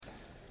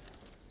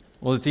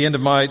Well, at the end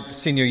of my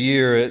senior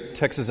year at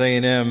Texas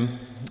A&M,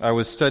 I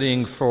was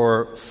studying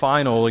for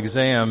final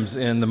exams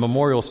in the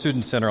Memorial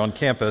Student Center on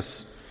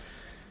campus.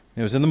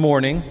 It was in the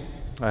morning.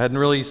 I hadn't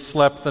really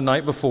slept the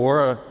night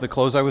before. The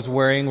clothes I was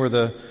wearing were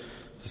the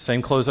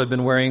same clothes I'd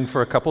been wearing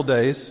for a couple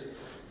days,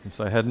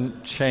 so I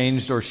hadn't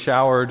changed or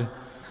showered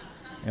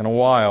in a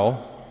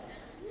while.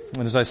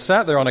 And as I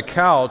sat there on a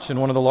couch in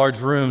one of the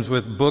large rooms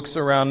with books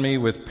around me,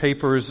 with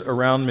papers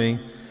around me,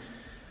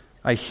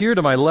 I hear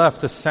to my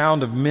left the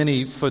sound of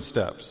many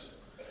footsteps.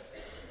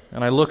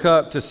 And I look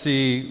up to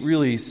see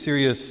really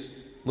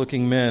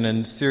serious-looking men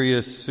in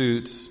serious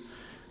suits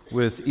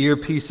with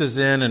earpieces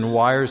in and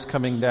wires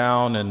coming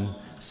down and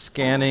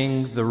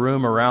scanning the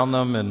room around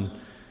them. And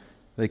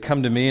they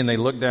come to me and they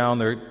look down.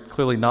 They're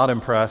clearly not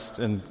impressed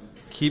and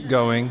keep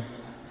going.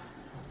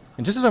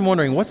 And just as I'm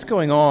wondering what's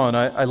going on,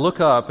 I look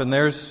up and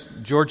there's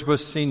George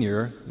Bush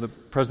Sr., the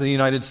President of the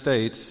United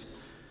States,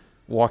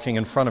 walking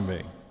in front of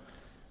me.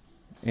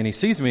 And he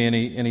sees me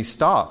and he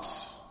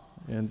stops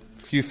a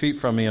few feet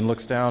from me and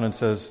looks down and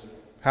says,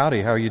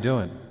 "Howdy, how are you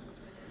doing?"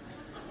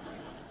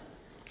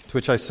 To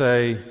which I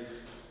say,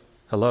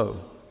 "Hello."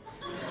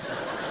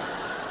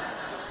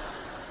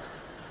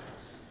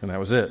 And that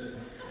was it.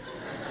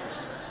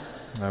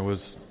 I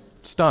was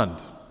stunned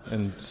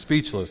and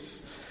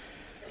speechless.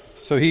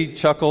 So he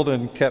chuckled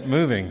and kept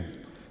moving.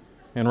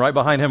 And right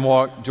behind him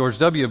walked George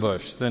W.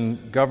 Bush,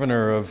 then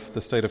governor of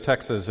the state of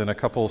Texas, and a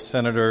couple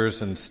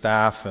senators and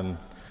staff and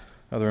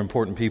other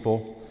important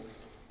people.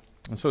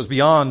 And so it was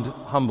beyond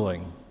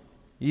humbling,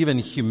 even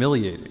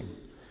humiliating.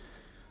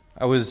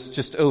 I was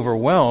just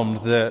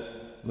overwhelmed that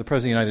the President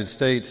of the United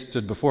States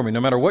stood before me.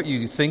 No matter what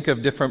you think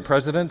of different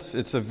presidents,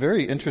 it's a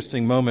very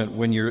interesting moment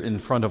when you're in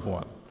front of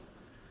one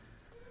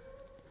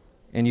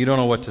and you don't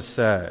know what to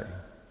say.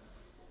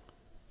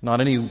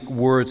 Not any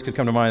words could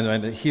come to mind.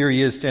 And here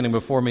he is standing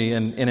before me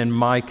and in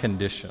my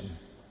condition.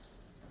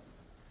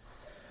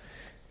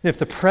 If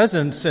the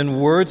presence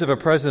and words of a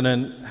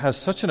president has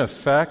such an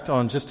effect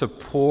on just a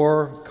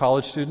poor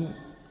college student,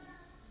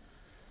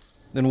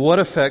 then what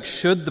effect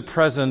should the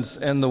presence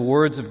and the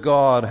words of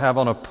God have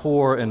on a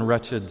poor and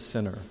wretched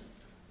sinner?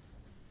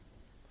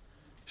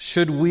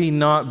 Should we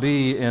not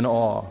be in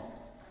awe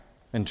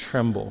and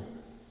tremble?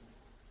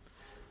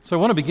 So I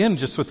want to begin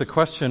just with the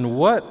question,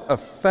 what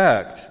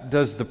effect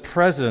does the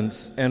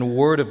presence and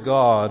word of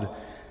God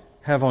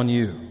have on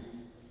you?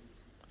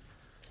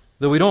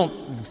 Though we don't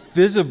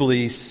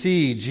visibly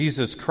see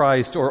Jesus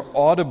Christ or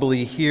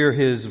audibly hear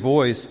His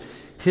voice,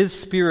 His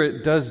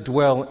Spirit does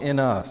dwell in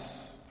us.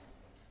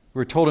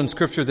 We're told in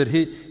Scripture that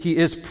He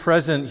is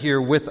present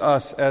here with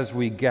us as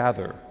we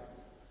gather.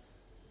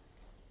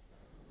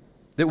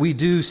 That we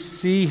do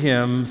see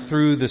Him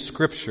through the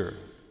Scripture.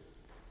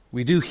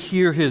 We do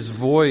hear His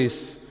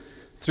voice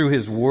through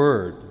His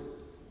Word.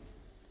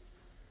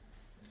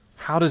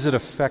 How does it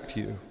affect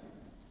you?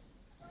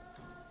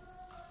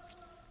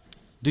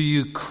 Do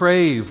you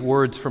crave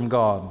words from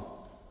God?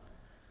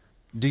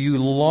 Do you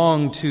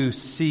long to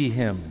see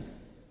Him?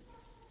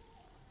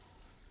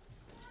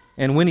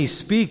 And when He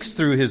speaks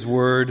through His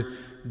Word,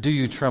 do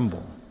you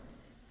tremble?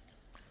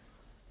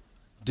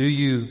 Do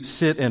you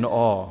sit in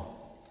awe?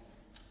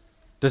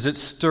 Does it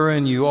stir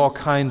in you all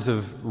kinds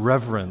of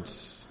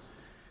reverence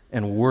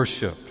and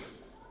worship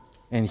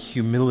and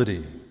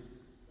humility?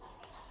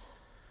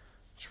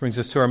 Which brings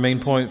us to our main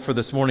point for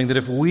this morning, that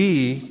if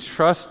we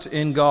trust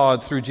in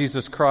God through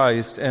Jesus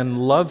Christ and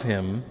love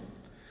Him,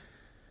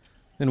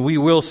 then we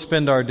will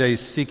spend our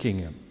days seeking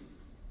Him,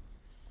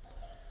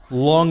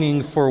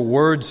 longing for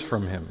words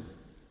from Him,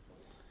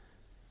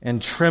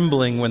 and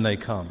trembling when they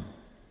come.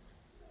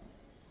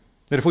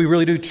 That if we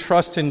really do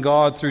trust in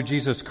God through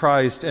Jesus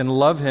Christ and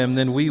love Him,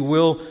 then we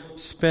will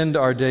spend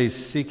our days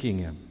seeking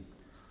Him,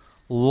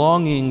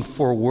 longing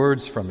for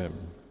words from Him,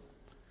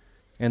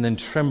 and then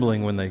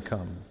trembling when they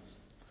come.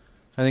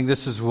 I think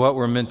this is what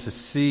we're meant to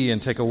see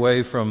and take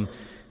away from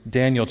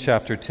Daniel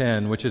chapter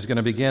 10, which is going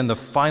to begin the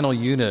final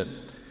unit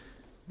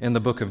in the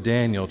book of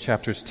Daniel,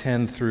 chapters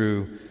 10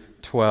 through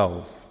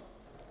 12.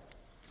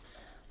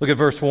 Look at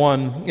verse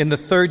 1. In the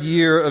 3rd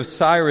year of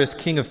Cyrus,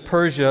 king of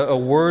Persia, a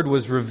word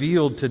was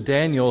revealed to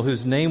Daniel,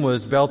 whose name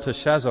was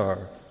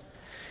Belteshazzar.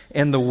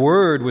 And the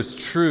word was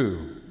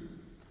true,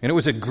 and it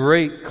was a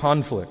great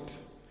conflict.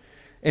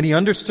 And he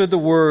understood the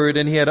word,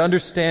 and he had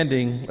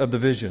understanding of the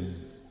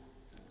vision.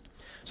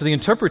 So the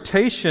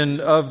interpretation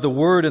of the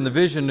word and the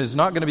vision is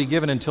not going to be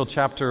given until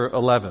chapter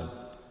 11,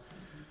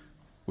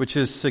 which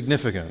is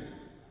significant.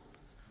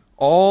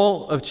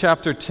 All of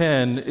chapter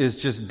 10 is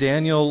just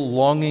Daniel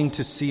longing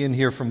to see and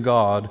hear from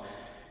God,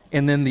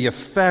 and then the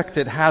effect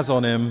it has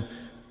on him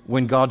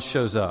when God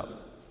shows up,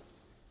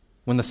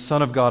 when the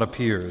Son of God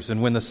appears,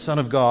 and when the Son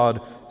of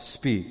God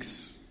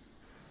speaks.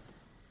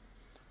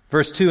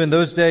 Verse 2, in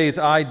those days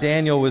I,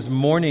 Daniel, was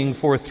mourning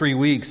for 3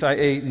 weeks. I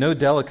ate no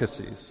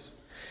delicacies.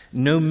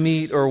 No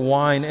meat or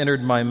wine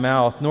entered my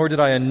mouth, nor did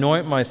I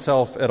anoint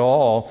myself at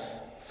all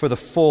for the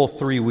full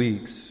 3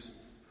 weeks.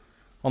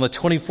 On the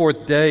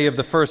 24th day of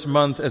the first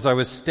month, as I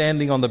was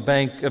standing on the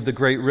bank of the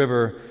great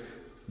river,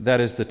 that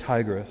is the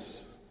Tigris.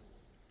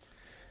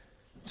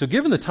 So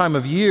given the time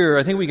of year,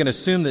 I think we can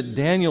assume that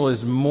Daniel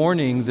is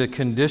mourning the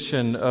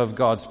condition of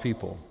God's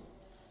people,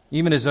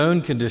 even his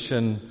own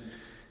condition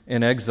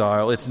in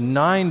exile. It's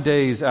 9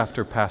 days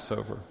after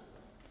Passover.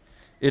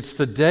 It's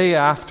the day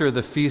after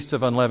the Feast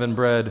of Unleavened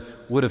Bread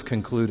would have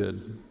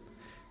concluded,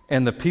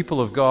 and the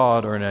people of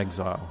God are in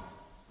exile.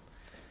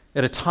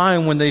 At a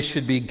time when they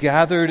should be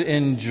gathered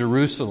in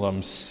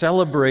Jerusalem,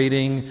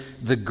 celebrating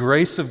the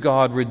grace of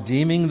God,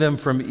 redeeming them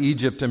from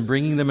Egypt and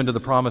bringing them into the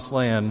promised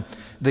land,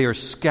 they are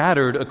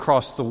scattered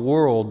across the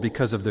world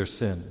because of their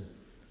sin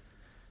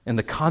and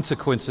the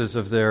consequences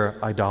of their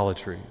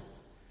idolatry.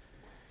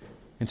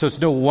 And so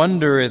it's no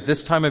wonder at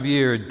this time of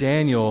year,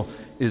 Daniel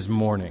is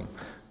mourning.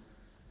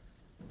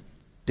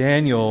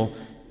 Daniel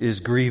is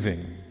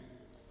grieving,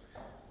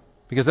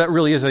 because that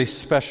really is a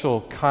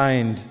special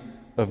kind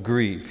of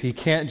grief. He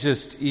can't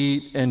just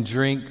eat and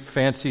drink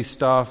fancy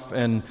stuff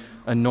and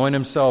anoint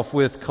himself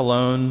with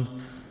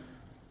cologne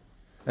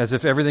as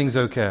if everything's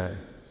okay,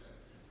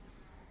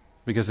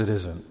 because it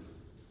isn't.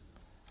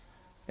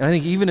 And I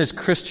think even as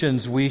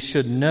Christians, we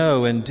should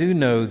know and do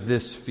know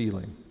this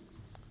feeling.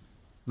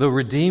 Though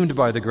redeemed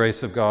by the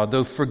grace of God,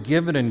 though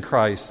forgiven in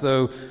Christ,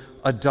 though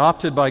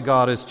adopted by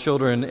God as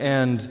children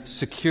and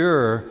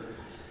secure,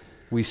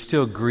 we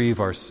still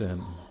grieve our sin.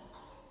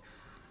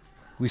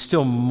 We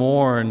still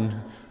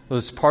mourn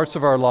those parts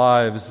of our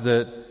lives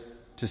that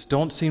just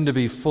don't seem to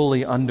be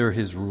fully under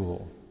His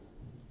rule.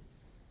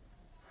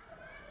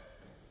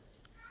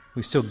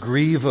 We still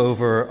grieve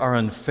over our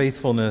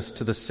unfaithfulness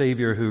to the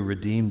Savior who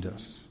redeemed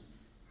us.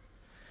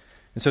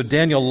 And so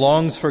Daniel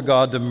longs for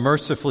God to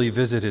mercifully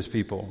visit His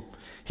people.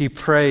 He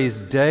prays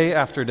day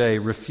after day,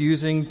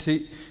 refusing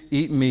to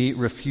eat meat,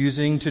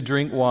 refusing to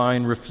drink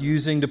wine,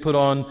 refusing to put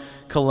on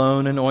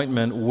cologne and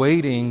ointment,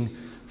 waiting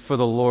for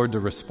the Lord to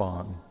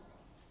respond.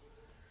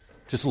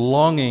 Just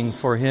longing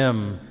for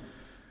Him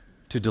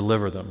to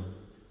deliver them.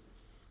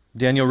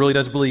 Daniel really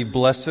does believe,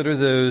 blessed are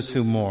those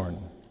who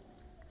mourn,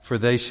 for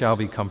they shall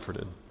be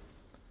comforted.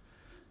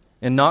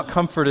 And not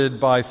comforted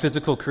by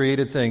physical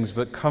created things,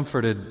 but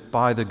comforted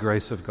by the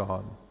grace of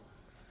God.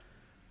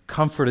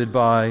 Comforted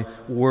by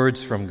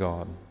words from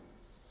God.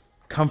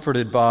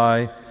 Comforted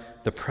by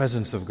the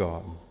presence of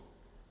God.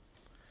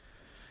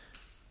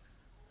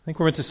 I think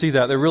we're meant to see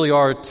that. There really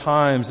are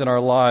times in our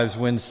lives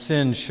when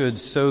sin should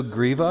so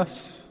grieve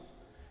us,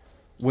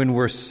 when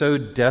we're so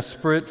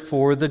desperate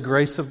for the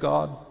grace of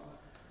God.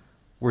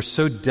 We're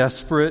so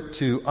desperate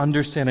to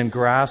understand and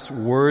grasp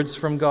words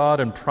from God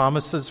and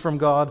promises from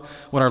God,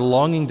 when our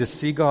longing to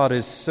see God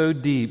is so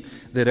deep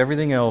that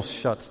everything else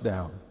shuts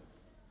down.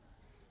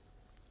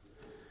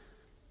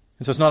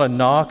 And so it's not a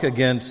knock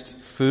against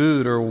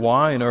food or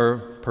wine or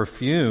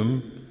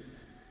perfume.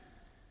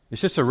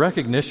 It's just a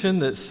recognition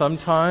that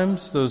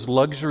sometimes those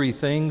luxury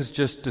things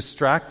just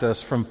distract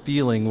us from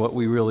feeling what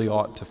we really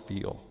ought to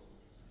feel.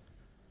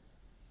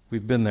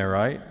 We've been there,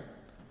 right?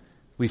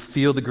 We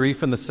feel the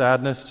grief and the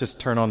sadness, just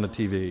turn on the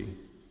TV,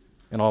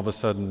 and all of a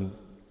sudden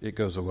it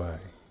goes away.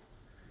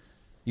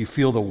 You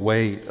feel the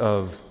weight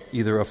of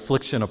either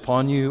affliction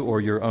upon you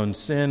or your own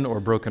sin or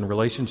broken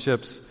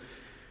relationships,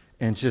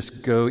 and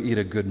just go eat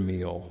a good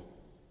meal.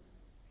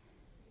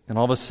 And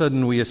all of a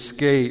sudden we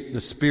escape the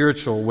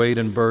spiritual weight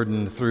and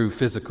burden through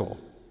physical.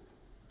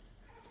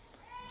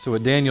 So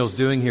what Daniel's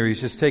doing here,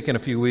 he's just taking a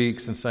few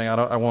weeks and saying,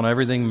 I want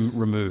everything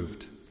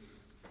removed.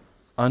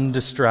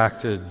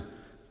 Undistracted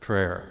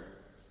prayer.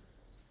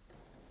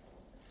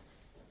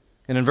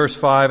 And in verse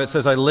 5 it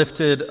says, I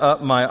lifted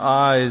up my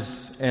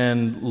eyes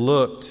and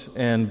looked,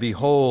 and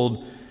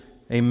behold,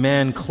 a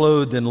man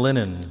clothed in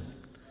linen,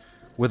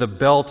 with a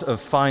belt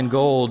of fine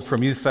gold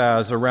from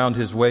Uphaz around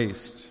his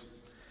waist.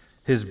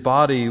 His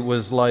body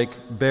was like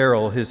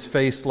beryl, his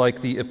face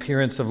like the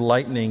appearance of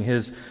lightning,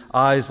 his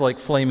eyes like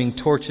flaming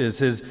torches,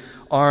 his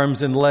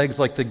arms and legs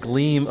like the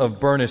gleam of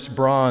burnished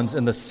bronze,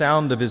 and the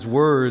sound of his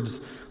words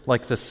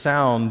like the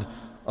sound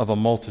of a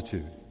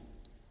multitude.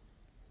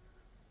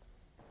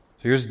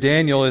 So here's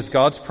Daniel as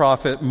God's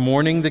prophet,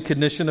 mourning the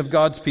condition of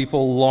God's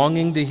people,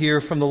 longing to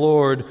hear from the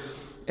Lord,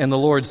 and the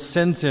Lord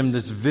sends him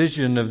this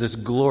vision of this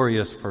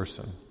glorious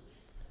person.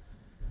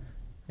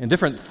 And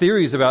different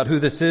theories about who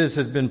this is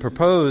has been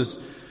proposed,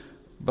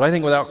 but I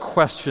think without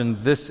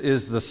question, this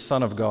is the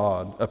Son of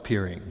God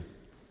appearing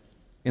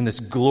in this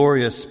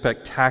glorious,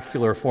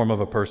 spectacular form of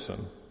a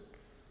person.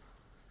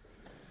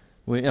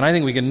 And I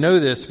think we can know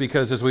this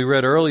because, as we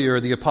read earlier,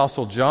 the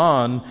Apostle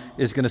John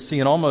is going to see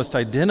an almost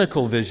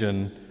identical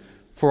vision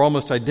for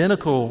almost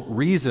identical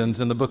reasons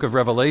in the book of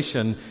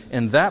Revelation,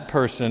 and that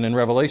person in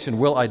Revelation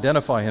will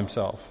identify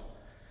himself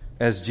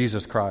as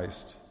Jesus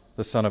Christ,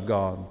 the Son of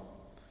God.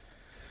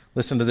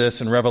 Listen to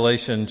this in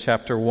Revelation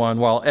chapter 1.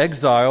 While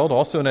exiled,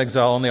 also in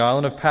exile on the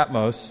island of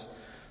Patmos,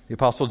 the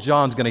Apostle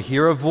John's going to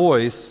hear a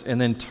voice and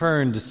then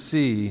turn to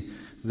see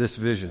this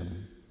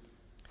vision.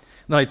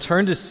 And I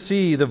turned to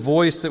see the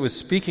voice that was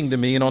speaking to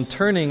me, and on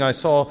turning I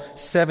saw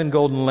 7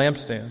 golden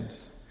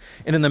lampstands.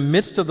 And in the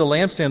midst of the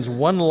lampstands,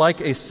 one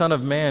like a son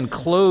of man,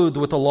 clothed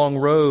with a long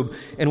robe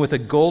and with a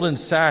golden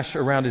sash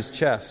around his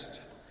chest.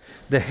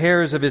 The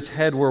hairs of his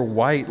head were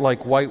white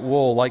like white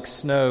wool, like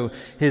snow.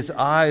 His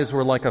eyes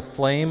were like a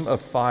flame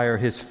of fire.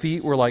 His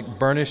feet were like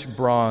burnished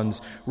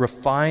bronze,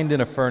 refined in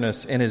a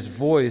furnace. And his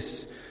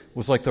voice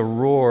was like the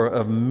roar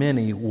of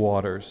many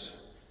waters.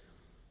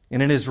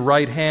 And in his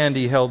right hand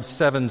he held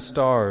 7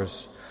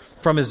 stars.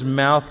 From his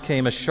mouth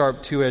came a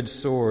sharp 2-edged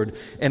sword,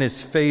 and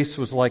his face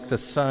was like the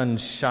sun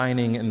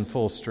shining in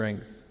full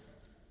strength.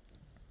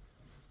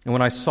 And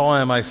when I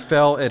saw him, I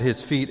fell at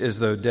his feet as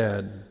though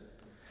dead.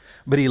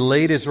 But he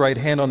laid his right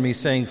hand on me,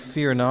 saying,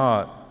 "Fear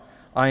not,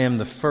 I am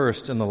the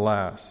first and the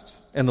last,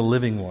 and the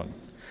living one.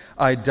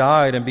 I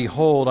died, and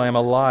behold, I am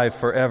alive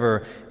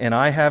forever, and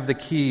I have the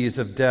keys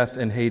of death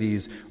and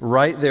Hades.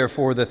 Write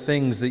therefore the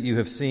things that you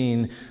have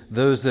seen,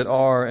 those that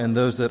are and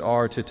those that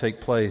are to take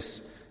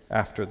place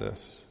after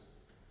this."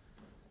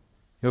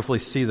 You hopefully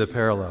see the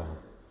parallel,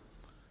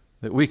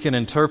 that we can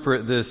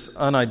interpret this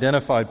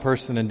unidentified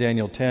person in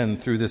Daniel 10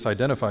 through this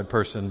identified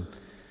person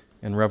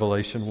in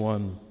Revelation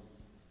 1.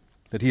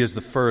 That he is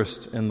the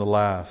first and the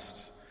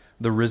last,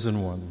 the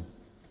risen one,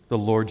 the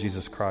Lord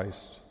Jesus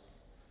Christ.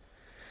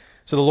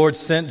 So the Lord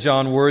sent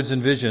John words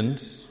and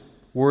visions,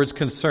 words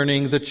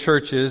concerning the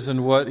churches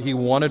and what he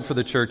wanted for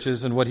the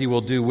churches and what he will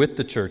do with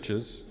the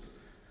churches.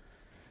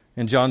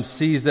 And John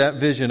sees that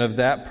vision of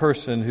that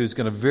person who's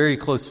going to very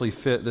closely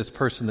fit this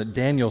person that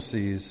Daniel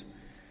sees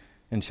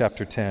in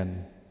chapter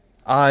 10.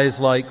 Eyes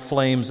like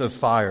flames of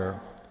fire,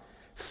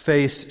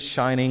 face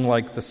shining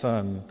like the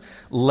sun,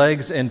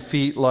 legs and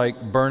feet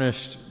like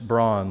burnished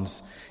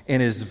bronze, and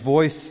his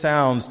voice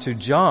sounds to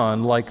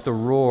John like the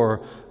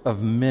roar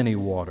of many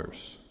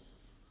waters,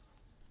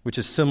 which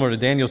is similar to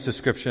Daniel's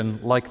description,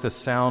 like the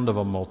sound of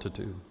a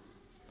multitude.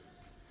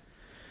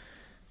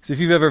 So if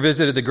you've ever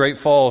visited the Great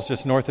Falls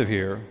just north of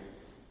here,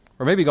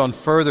 or maybe gone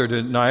further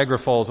to Niagara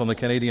Falls on the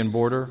Canadian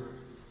border,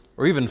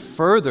 or even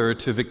further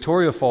to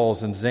Victoria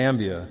Falls in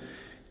Zambia,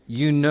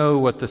 you know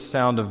what the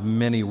sound of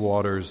many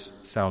waters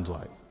sounds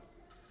like.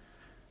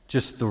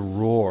 Just the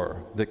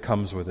roar that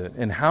comes with it.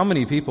 And how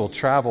many people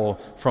travel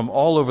from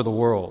all over the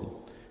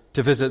world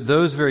to visit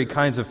those very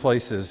kinds of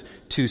places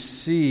to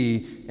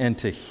see and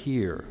to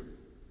hear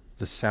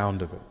the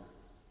sound of it.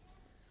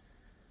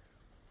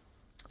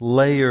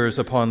 Layers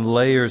upon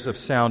layers of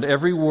sound,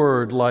 every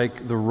word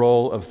like the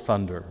roll of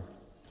thunder.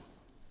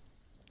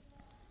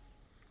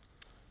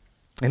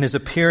 And his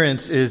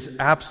appearance is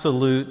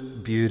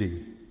absolute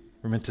beauty.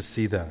 We're meant to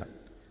see that.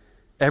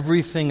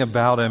 Everything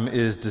about him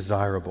is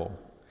desirable.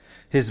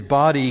 His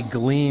body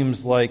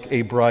gleams like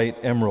a bright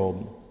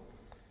emerald.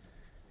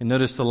 And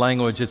notice the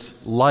language,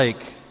 it's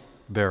like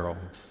beryl.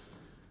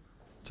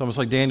 It's almost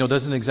like Daniel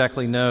doesn't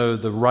exactly know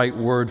the right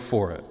word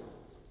for it,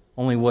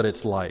 only what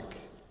it's like.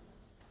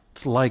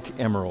 It's like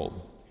emerald.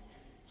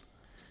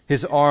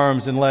 His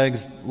arms and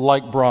legs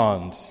like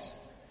bronze.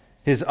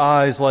 His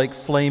eyes like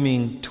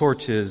flaming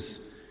torches.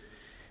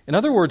 In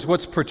other words,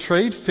 what's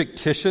portrayed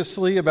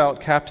fictitiously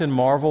about Captain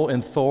Marvel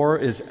and Thor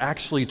is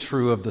actually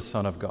true of the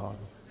Son of God.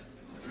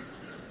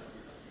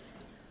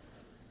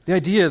 The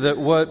idea that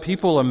what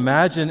people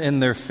imagine in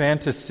their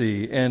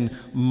fantasy and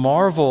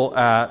marvel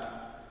at,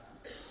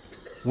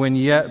 when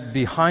yet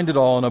behind it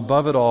all and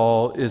above it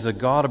all is a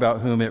God about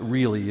whom it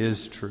really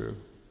is true.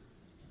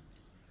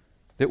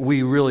 That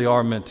we really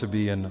are meant to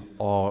be in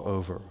awe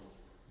over.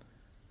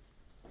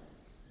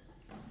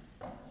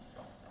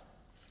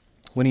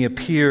 When he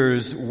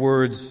appears,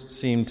 words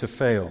seem to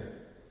fail.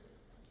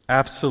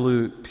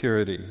 Absolute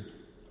purity,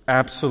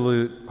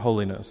 absolute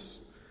holiness,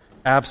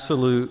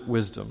 absolute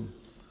wisdom,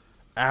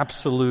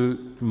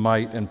 absolute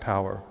might and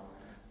power,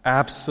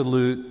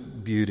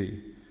 absolute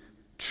beauty,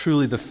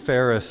 truly the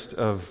fairest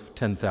of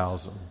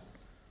 10,000.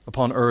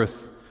 Upon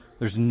earth,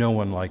 there's no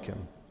one like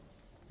him.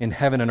 In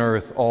heaven and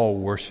earth, all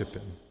worship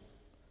him.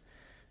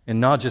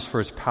 And not just for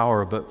his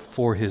power, but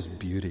for his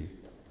beauty.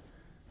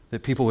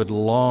 That people would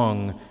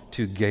long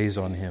to gaze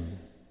on him,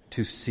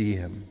 to see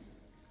him.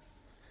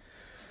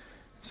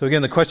 So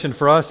again, the question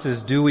for us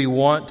is, do we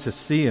want to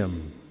see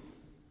him?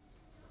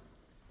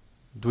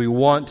 Do we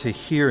want to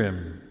hear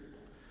him?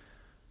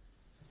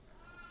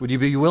 Would you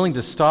be willing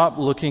to stop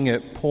looking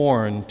at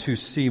porn to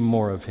see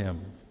more of him?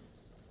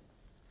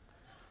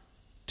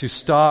 To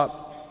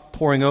stop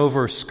poring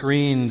over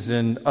screens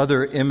and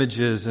other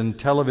images and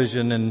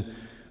television and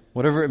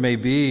whatever it may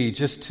be,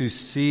 just to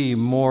see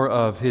more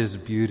of his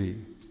beauty?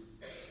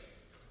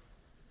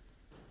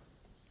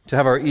 To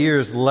have our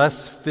ears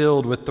less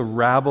filled with the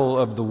rabble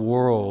of the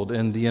world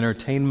and the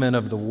entertainment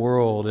of the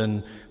world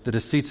and the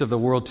deceits of the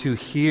world, to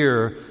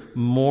hear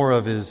more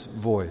of his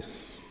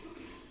voice.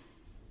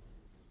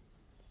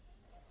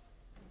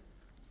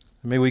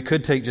 Maybe we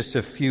could take just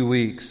a few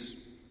weeks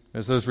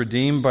as those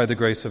redeemed by the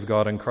grace of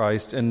God in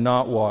Christ and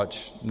not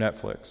watch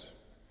Netflix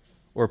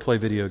or play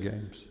video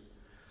games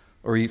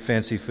or eat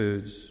fancy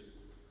foods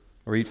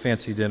or eat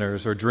fancy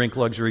dinners or drink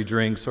luxury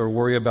drinks or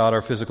worry about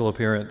our physical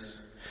appearance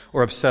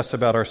or obsess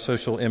about our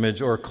social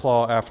image or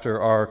claw after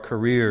our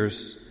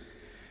careers,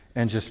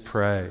 and just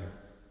pray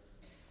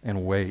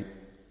and wait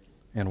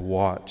and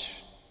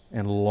watch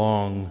and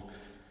long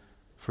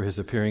for for his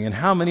appearing. And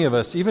how many of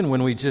us, even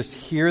when we just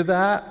hear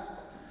that,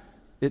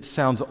 it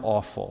sounds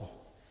awful.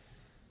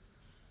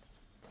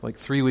 Like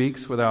 3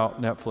 weeks without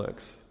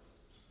Netflix.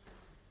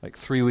 Like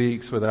 3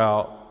 weeks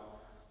without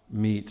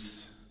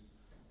meats.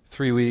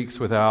 3 weeks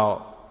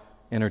without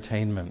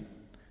entertainment.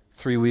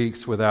 3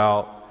 weeks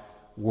without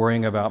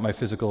worrying about my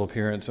physical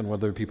appearance and what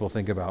other people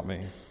think about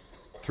me.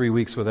 3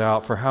 weeks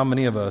without. For how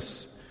many of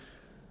us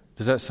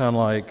does that sound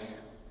like,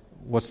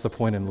 what's the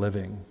point in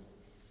living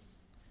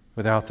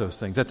without those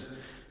things?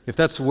 If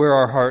that's where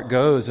our heart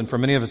goes, and for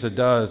many of us it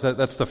does,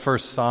 that's the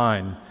first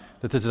sign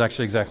that this is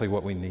actually exactly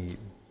what we need.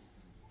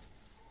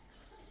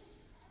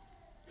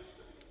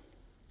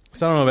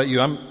 So I don't know about you,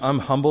 I'm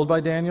humbled by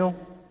Daniel.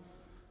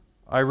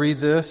 I read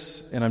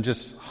this and I'm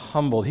just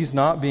humbled. He's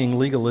not being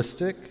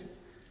legalistic.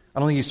 I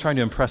don't think he's trying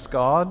to impress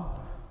God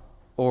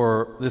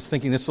or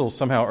thinking this will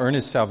somehow earn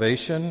his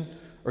salvation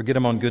or get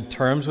him on good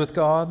terms with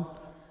God.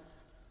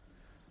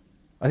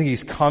 I think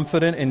he's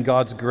confident in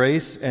God's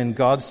grace and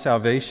God's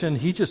salvation.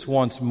 He just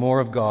wants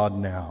more of God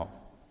now.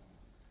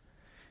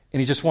 And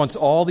he just wants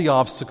all the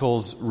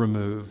obstacles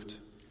removed.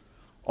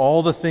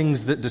 All the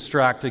things that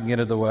distract and get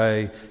in the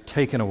way,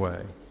 taken away.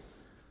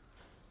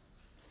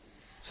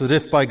 So that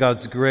if by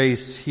God's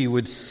grace he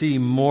would see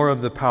more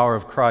of the power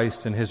of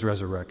Christ in his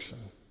resurrection.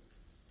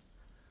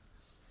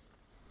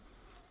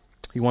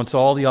 He wants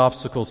all the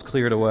obstacles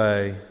cleared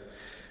away,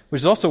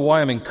 which is also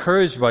why I'm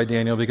encouraged by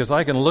Daniel, because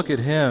I can look at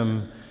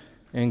him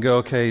and go,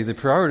 okay, the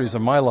priorities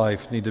of my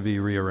life need to be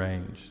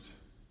rearranged.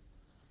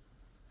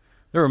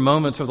 There were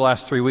moments over the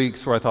last 3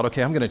 weeks where I thought,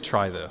 okay, I'm going to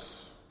try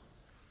this.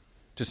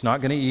 Just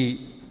not going to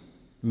eat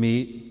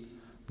meat.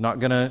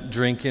 Not going to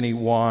drink any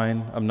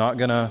wine. I'm not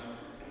going to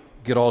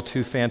get all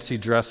too fancy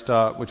dressed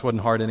up, which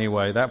wasn't hard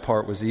anyway. That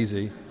part was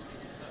easy.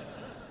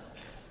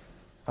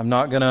 I'm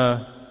not going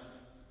to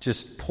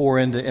just pour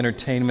into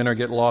entertainment or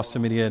get lost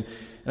in media. And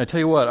I tell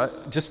you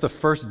what, just the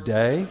first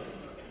day,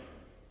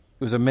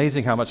 it was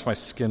amazing how much my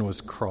skin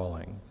was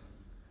crawling.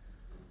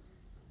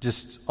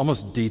 Just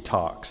almost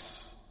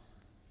detox.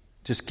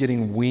 Just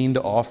getting weaned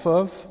off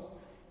of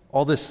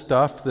all this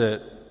stuff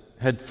that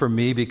had for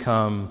me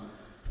become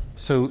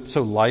so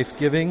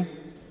life-giving.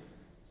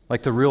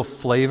 Like the real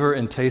flavor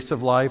and taste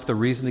of life, the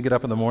reason to get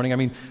up in the morning. I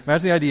mean,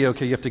 imagine the idea,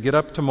 okay, you have to get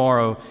up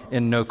tomorrow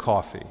and no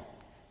coffee.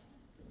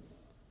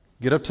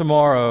 Get up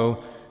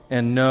tomorrow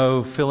and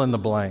no fill in the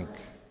blank.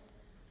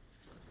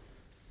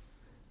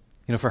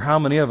 You know, for how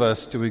many of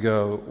us do we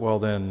go, well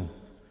then,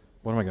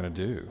 what am I going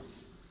to do?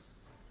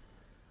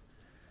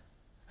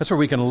 That's where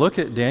we can look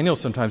at Daniel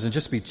sometimes and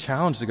just be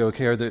challenged to go,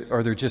 okay,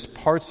 are there just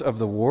parts of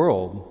the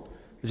world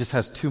that just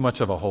has too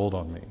much of a hold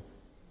on me?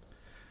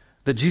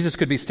 That Jesus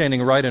could be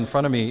standing right in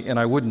front of me and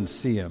I wouldn't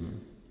see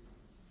him.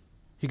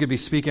 He could be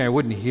speaking, I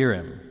wouldn't hear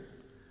him.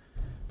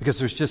 Because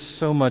there's just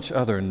so much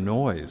other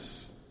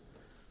noise.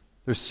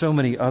 There's so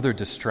many other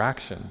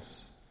distractions.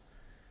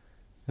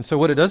 And so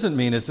what it doesn't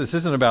mean is this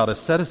isn't about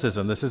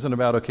asceticism. This isn't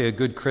about, okay, a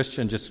good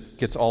Christian just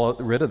gets all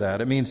rid of that.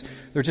 It means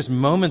there are just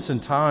moments in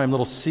time,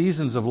 little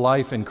seasons of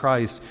life in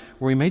Christ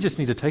where we may just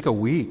need to take a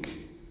week,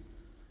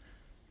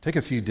 take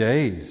a few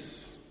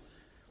days,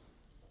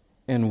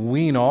 and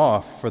wean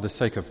off for the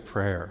sake of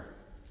prayer,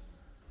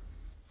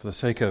 for the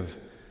sake of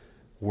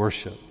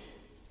worship,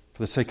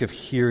 for the sake of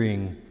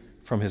hearing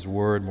from his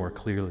word more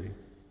clearly.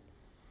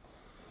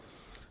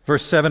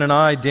 Verse 7, and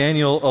I,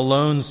 Daniel,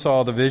 alone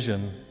saw the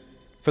vision.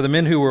 For the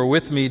men who were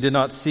with me did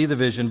not see the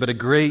vision, but a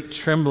great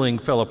trembling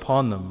fell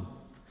upon them.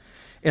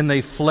 And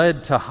they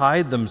fled to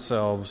hide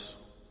themselves.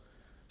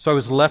 So I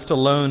was left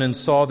alone and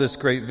saw this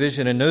great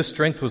vision, and no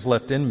strength was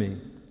left in me.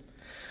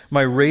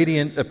 My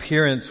radiant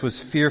appearance was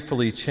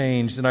fearfully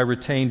changed, and I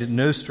retained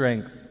no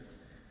strength.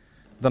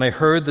 Then I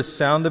heard the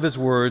sound of his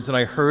words, and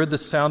I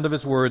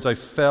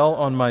fell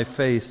on my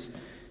face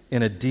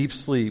in a deep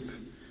sleep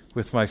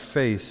with my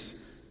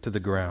face to the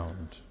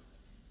ground.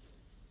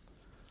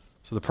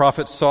 So the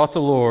prophet sought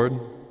the Lord,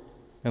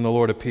 and the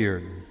Lord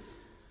appeared.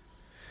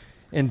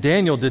 And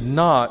Daniel did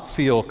not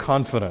feel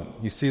confident.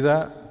 You see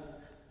that?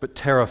 But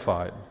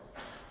terrified.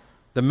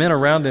 The men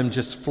around him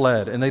just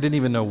fled, and they didn't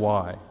even know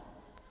why.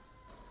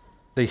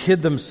 They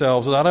hid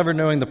themselves without ever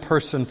knowing the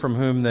person from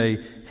whom they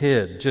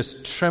hid.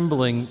 Just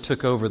trembling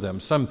took over them.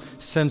 Some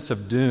sense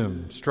of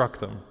doom struck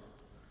them.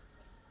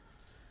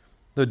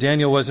 Though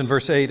Daniel was, in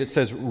verse 8, it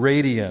says,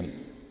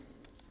 radiant.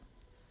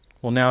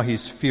 Well, now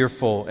he's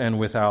fearful and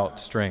without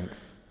strength.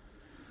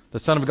 The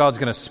Son of God's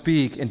going to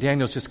speak, and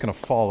Daniel's just going to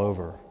fall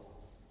over.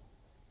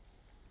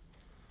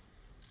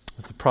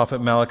 As the prophet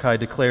Malachi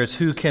declares,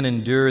 who can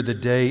endure the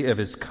day of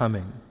his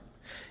coming?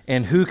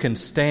 And who can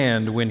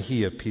stand when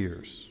he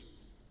appears?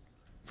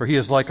 For he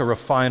is like a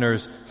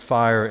refiner's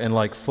fire and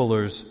like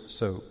fuller's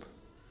soap.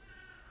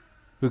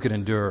 Who can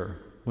endure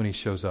when he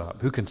shows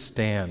up? Who can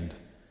stand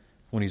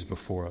when he's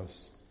before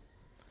us?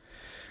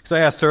 Because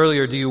I asked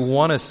earlier, do you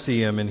want to see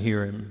him and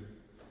hear him?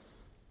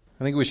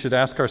 I think we should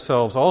ask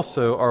ourselves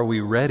also, are we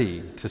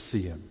ready to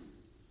see him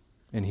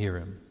and hear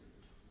him?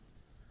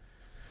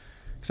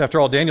 Because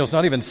after all, Daniel's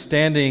not even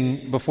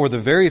standing before the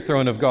very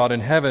throne of God in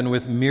heaven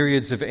with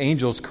myriads of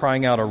angels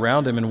crying out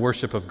around him in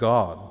worship of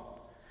God.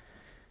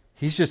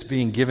 He's just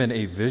being given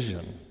a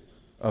vision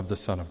of the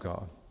Son of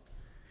God.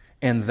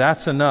 And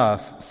that's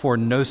enough for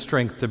no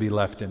strength to be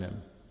left in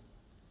him.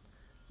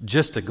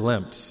 Just a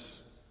glimpse,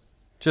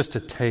 just a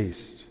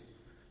taste,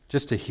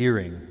 just a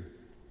hearing.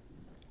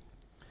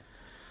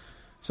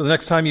 So the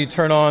next time you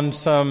turn on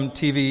some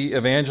TV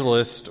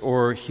evangelist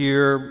or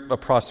hear a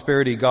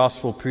prosperity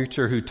gospel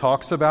preacher who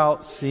talks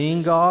about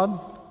seeing God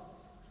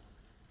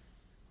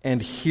and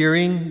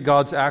hearing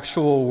God's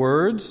actual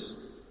words,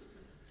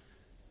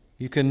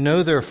 you can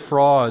know they're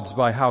frauds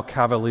by how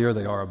cavalier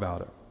they are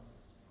about it,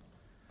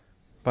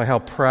 by how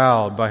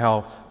proud, by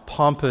how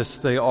pompous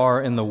they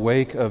are in the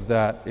wake of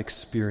that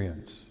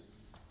experience.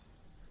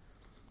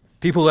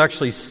 People who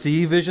actually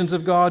see visions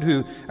of God,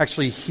 who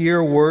actually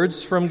hear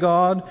words from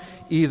God,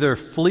 either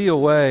flee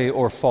away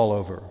or fall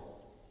over.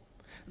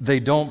 They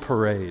don't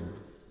parade.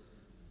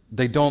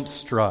 They don't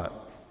strut.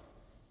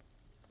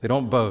 They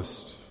don't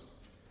boast.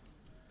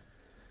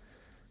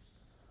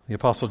 The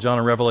Apostle John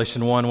in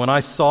Revelation 1, when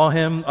I saw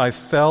him, I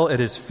fell at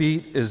his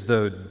feet as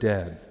though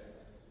dead.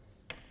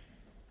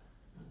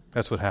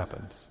 That's what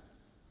happens.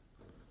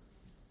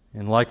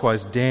 And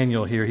likewise,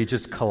 Daniel here, he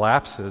just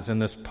collapses in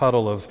this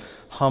puddle of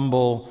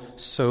humble,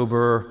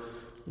 sober,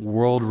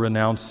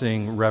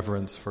 world-renouncing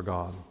reverence for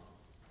God.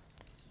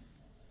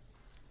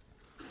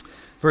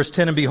 Verse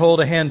 10, and behold,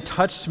 a hand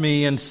touched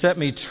me and set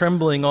me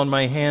trembling on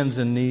my hands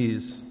and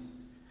knees.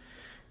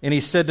 And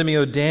he said to me,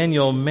 O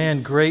Daniel,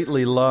 man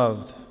greatly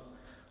loved,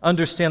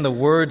 understand the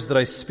words that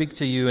I speak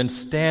to you and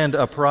stand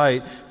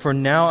upright, for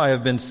now I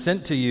have been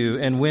sent to you.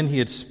 And when he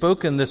had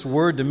spoken this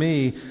word to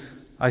me,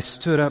 I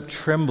stood up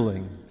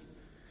trembling.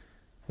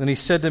 Then he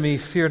said to me,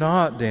 fear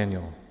not,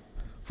 Daniel,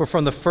 for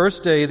from the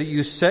first day that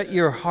you set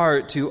your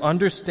heart to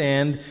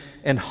understand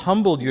and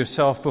humbled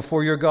yourself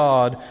before your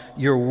God,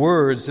 your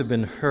words have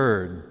been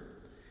heard,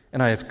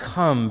 and I have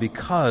come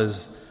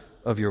because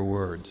of your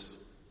words.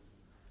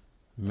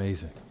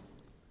 Amazing.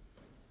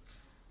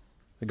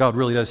 That God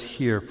really does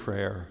hear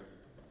prayer.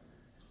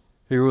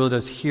 He really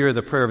does hear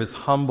the prayer of his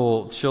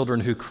humble children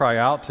who cry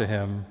out to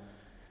him,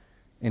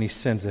 and he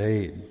sends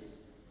aid.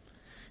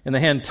 And the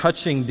hand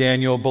touching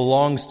Daniel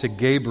belongs to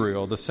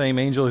Gabriel, the same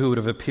angel who would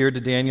have appeared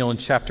to Daniel in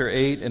chapter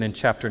 8 and in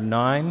chapter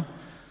 9,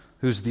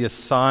 who's the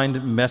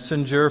assigned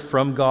messenger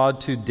from God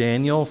to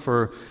Daniel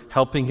for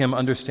helping him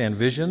understand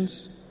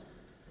visions.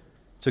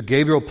 So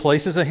Gabriel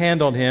places a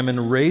hand on him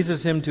and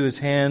raises him to his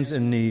hands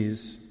and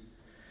knees.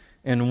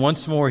 And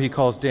once more he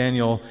calls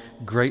Daniel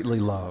greatly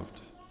loved.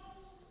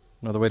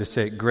 Another way to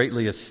say it,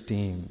 greatly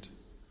esteemed.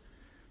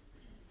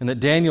 And that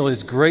Daniel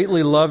is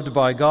greatly loved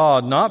by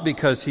God, not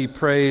because he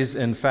prays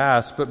and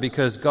fasts, but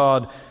because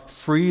God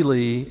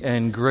freely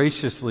and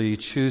graciously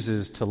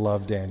chooses to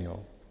love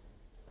Daniel.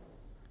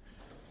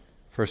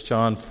 1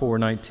 John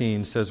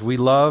 4:19 says, we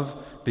love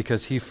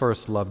because he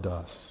first loved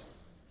us.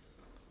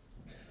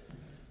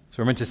 So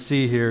we're meant to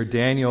see here,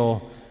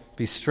 Daniel,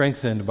 be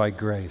strengthened by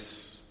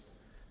grace.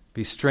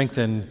 Be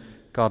strengthened,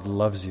 God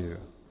loves you.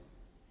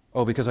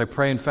 Oh, because I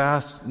pray and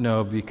fast?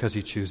 No, because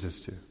he chooses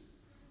to.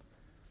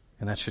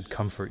 And that should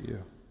comfort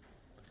you.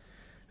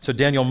 So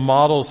Daniel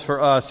models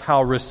for us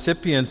how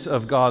recipients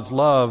of God's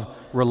love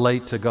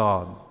relate to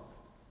God.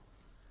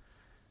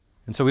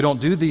 And so we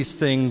don't do these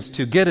things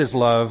to get his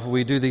love.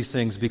 We do these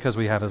things because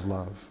we have his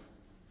love.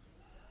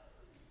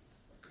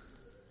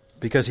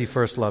 Because he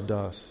first loved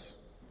us.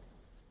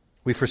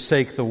 We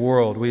forsake the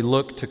world. We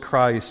look to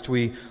Christ.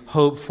 We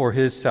hope for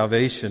his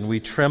salvation. We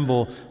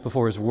tremble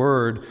before his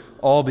word,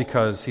 all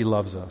because he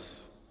loves us.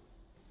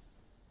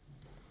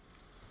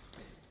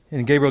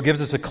 And Gabriel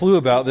gives us a clue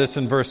about this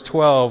in verse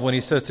 12 when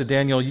he says to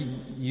Daniel,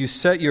 you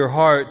set your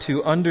heart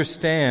to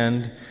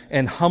understand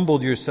and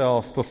humbled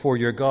yourself before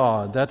your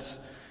God. That's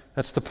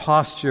the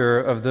posture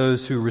of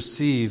those who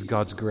receive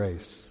God's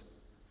grace.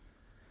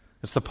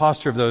 It's the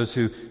posture of those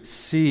who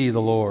see the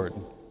Lord.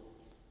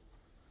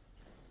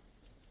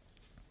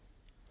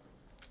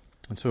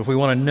 And so if we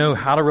want to know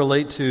how to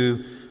relate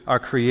to our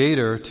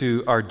Creator,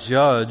 to our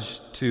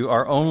Judge, to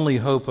our only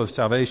hope of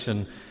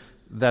salvation,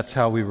 that's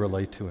how we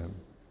relate to him.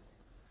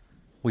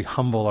 We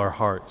humble our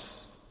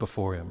hearts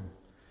before him.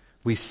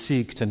 We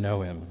seek to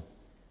know him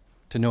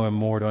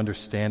more, to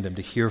understand him,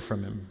 to hear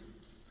from him.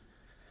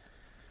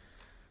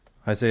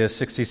 Isaiah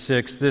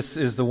 66, this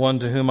is the one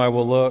to whom I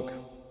will look,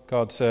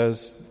 God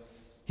says,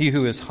 he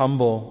who is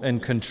humble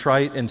and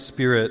contrite in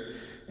spirit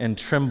and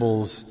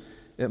trembles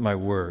at my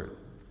word.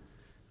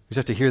 You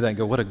just have to hear that and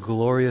go, what a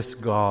glorious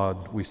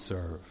God we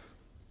serve.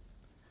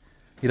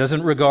 He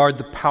doesn't regard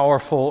the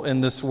powerful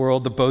in this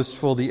world, the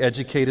boastful, the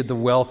educated, the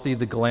wealthy,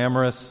 the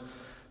glamorous,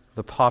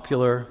 the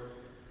popular.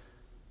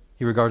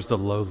 He regards the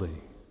lowly,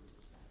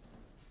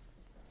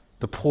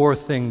 the poor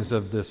things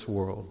of this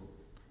world.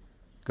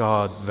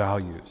 God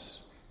values,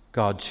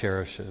 God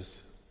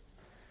cherishes.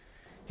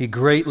 He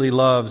greatly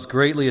loves,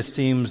 greatly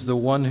esteems the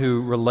one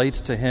who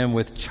relates to him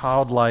with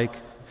childlike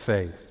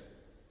faith.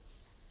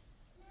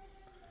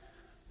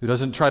 who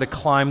doesn't try to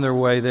climb their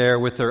way there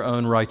with their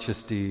own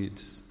righteous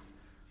deeds,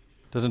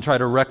 doesn't try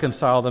to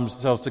reconcile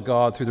themselves to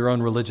God through their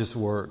own religious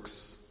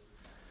works.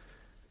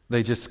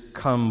 They just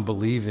come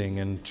believing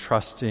and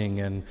trusting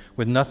and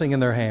with nothing in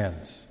their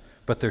hands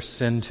but their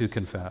sin to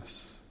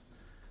confess,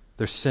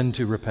 their sin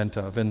to repent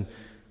of, and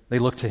they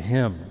look to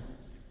Him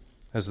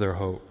as their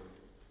hope,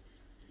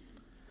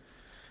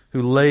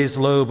 who lays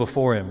low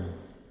before Him,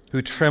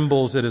 who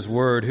trembles at His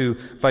word, who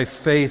by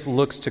faith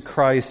looks to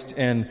Christ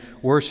and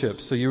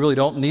worships. So you really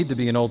don't need to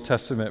be an Old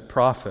Testament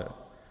prophet.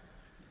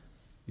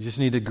 You just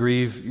need to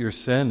grieve your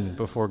sin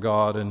before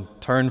God and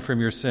turn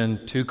from your sin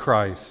to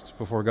Christ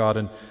before God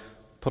and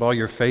put all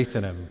your faith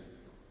in Him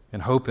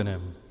and hope in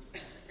Him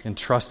and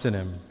trust in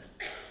Him.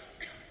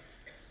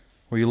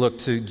 Where you look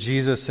to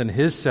Jesus and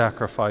His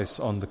sacrifice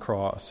on the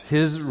cross,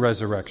 His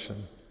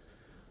resurrection.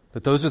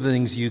 That those are the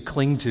things you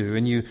cling to,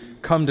 and you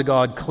come to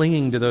God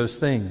clinging to those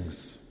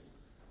things.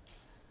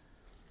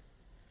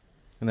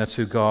 And that's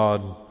who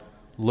God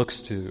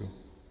looks to.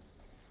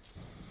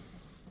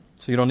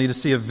 So you don't need to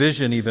see a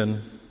vision even.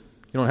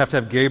 You don't have to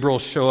have Gabriel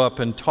show up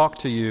and talk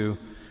to you.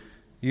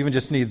 You even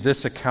just need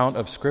this account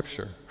of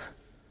Scripture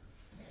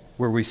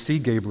where we see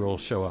Gabriel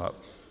show up.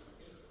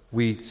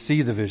 We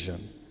see the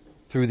vision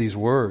through these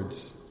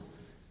words,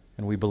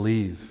 and we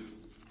believe.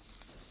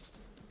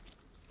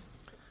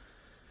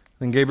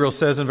 Then Gabriel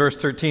says in verse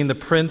 13, "The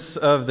prince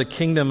of the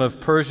kingdom of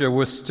Persia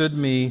withstood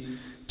me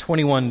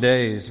 21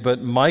 days,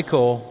 but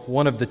Michael,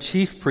 one of the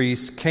chief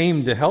priests,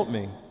 came to help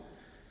me."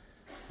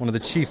 One of the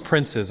chief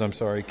princes,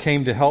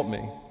 came to help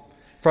me.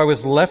 "For I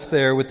was left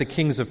there with the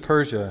kings of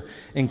Persia,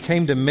 and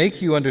came to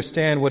make you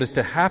understand what is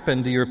to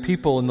happen to your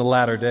people in the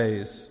latter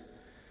days.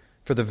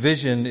 For the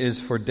vision is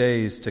for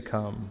days to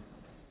come."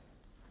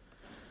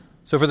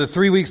 So for the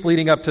 3 weeks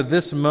leading up to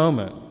this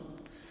moment,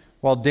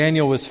 while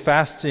Daniel was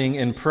fasting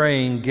and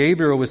praying,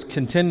 Gabriel was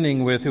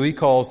contending with who he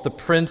calls the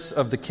prince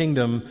of the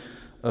kingdom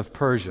of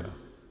Persia.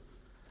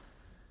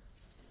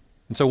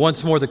 And so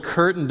once more, the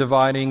curtain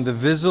dividing the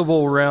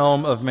visible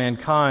realm of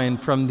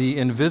mankind from the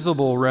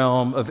invisible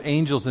realm of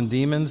angels and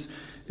demons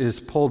is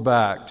pulled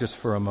back just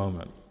for a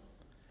moment.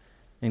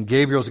 And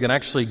Gabriel's going to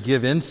actually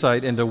give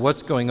insight into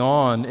what's going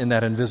on in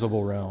that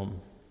invisible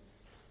realm.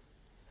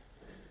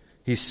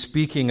 He's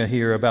speaking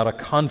here about a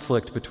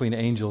conflict between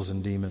angels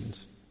and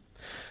demons.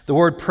 The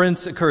word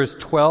prince occurs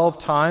 12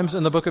 times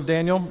in the book of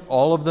Daniel,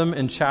 all of them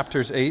in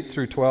chapters 8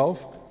 through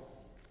 12.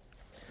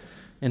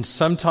 And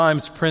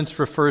sometimes prince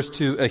refers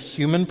to a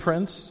human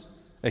prince,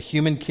 a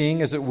human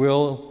king, as it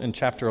will in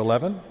chapter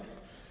 11.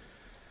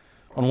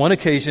 On one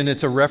occasion,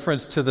 it's a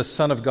reference to the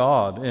Son of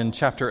God in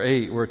chapter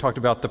 8, where it talked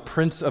about the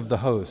prince of the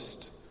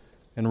host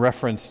in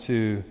reference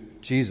to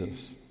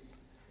Jesus.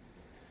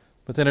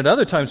 But then at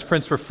other times,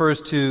 prince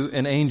refers to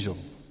an angel,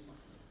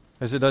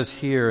 as it does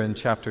here in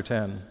chapter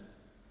 10.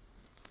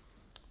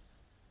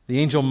 The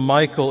angel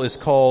Michael is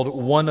called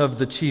one of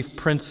the chief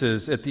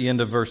princes at the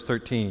end of verse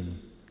 13.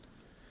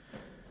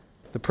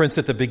 The prince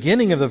at the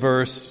beginning of the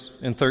verse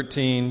in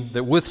 13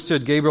 that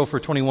withstood Gabriel for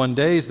 21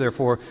 days,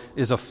 therefore,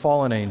 is a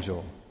fallen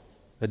angel,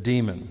 a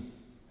demon.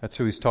 That's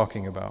who he's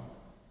talking about.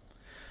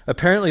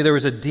 Apparently, there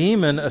was a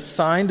demon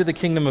assigned to the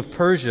kingdom of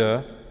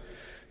Persia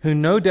who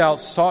no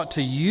doubt sought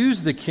to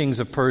use the kings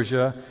of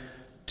Persia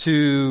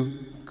to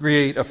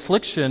create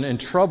affliction and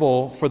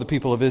trouble for the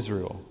people of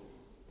Israel,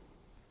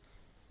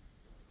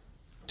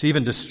 to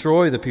even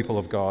destroy the people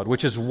of God,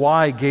 which is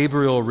why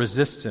Gabriel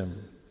resists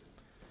him.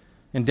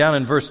 And down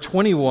in verse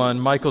 21,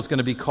 Michael's going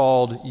to be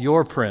called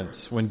your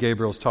prince when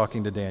Gabriel's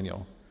talking to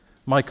Daniel.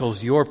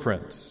 Michael's your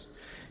prince.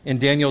 In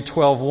Daniel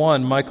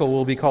 12:1, Michael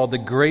will be called the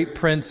great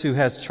prince who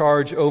has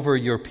charge over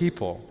your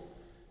people,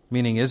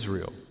 meaning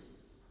Israel.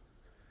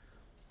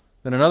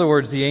 Then in other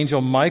words, the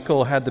angel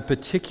Michael had the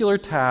particular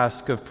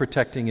task of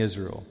protecting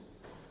Israel.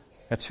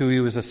 That's who he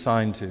was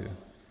assigned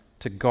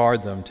to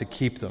guard them, to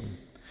keep them.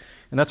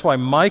 And that's why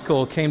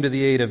Michael came to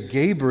the aid of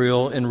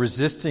Gabriel in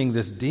resisting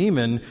this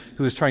demon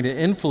who was trying to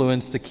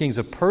influence the kings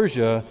of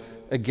Persia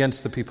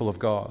against the people of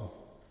God.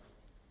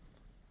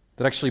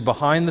 That actually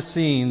behind the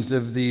scenes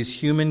of these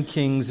human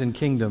kings and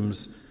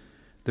kingdoms,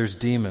 there's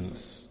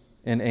demons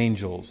and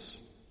angels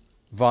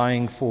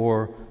vying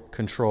for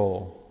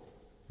control,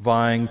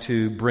 vying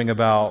to bring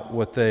about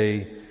what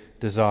they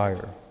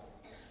desire.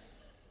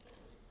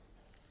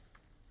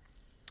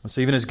 So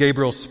even as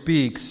Gabriel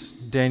speaks,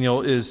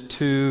 Daniel is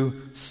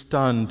too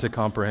stunned to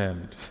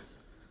comprehend.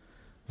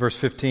 Verse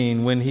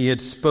 15, "When he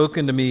had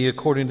spoken to me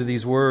according to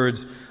these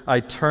words, I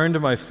turned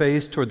my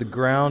face toward the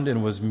ground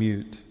and was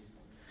mute.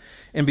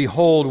 And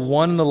behold,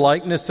 one in the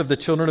likeness of the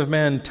children of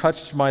men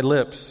touched my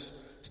lips."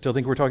 Still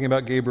think we're talking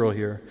about Gabriel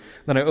here.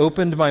 "Then I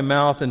opened my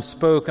mouth and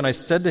spoke, and I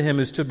said to him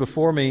who stood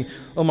before me,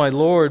 'O my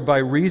Lord, by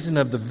reason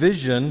of the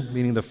vision,'"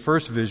 meaning the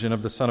first vision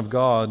of the Son of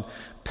God,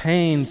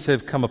 "'pains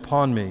have come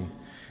upon me,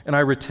 and I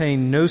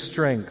retain no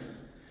strength.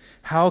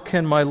 How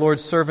can my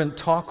Lord's servant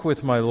talk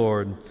with my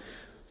Lord?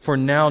 For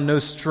now no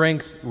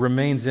strength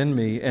remains in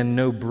me, and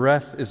no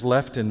breath is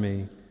left in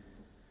me.'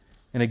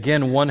 And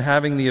again, one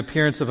having the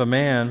appearance of a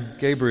man,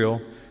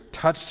 Gabriel,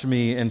 touched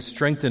me and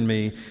strengthened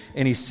me.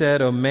 And he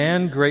said, O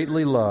man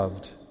greatly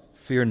loved,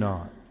 fear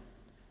not.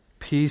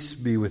 Peace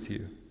be with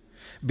you.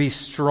 Be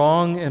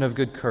strong and of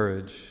good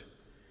courage.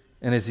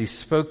 And as he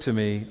spoke to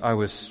me, I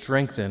was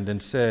strengthened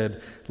and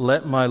said,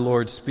 Let my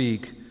Lord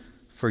speak,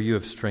 for you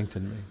have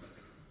strengthened me.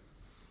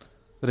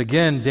 But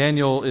again,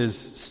 Daniel is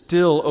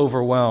still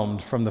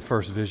overwhelmed from the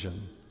first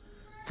vision,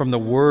 from the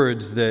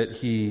words that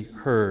he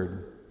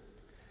heard.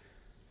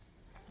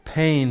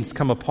 Pains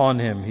come upon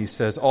him, he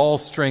says. All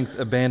strength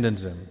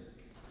abandons him.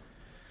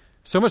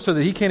 So much so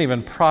that he can't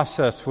even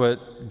process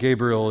what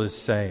Gabriel is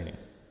saying.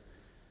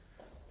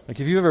 Like,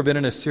 have you ever been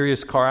in a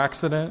serious car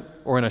accident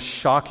or in a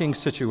shocking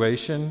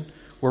situation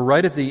where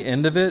right at the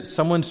end of it,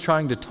 someone's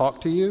trying to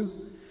talk to you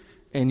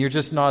and you're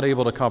just not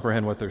able to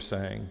comprehend what they're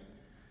saying?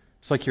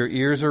 It's like your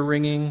ears are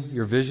ringing,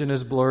 your vision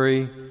is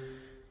blurry,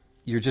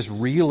 you're just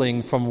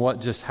reeling from what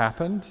just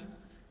happened,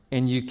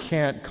 and you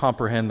can't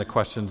comprehend the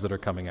questions that are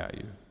coming at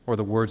you or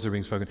the words that are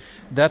being spoken.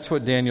 That's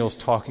what Daniel's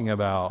talking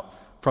about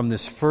from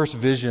this first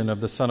vision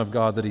of the Son of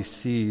God that he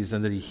sees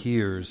and that he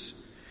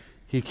hears.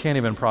 He can't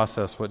even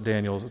process what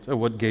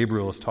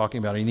Gabriel is talking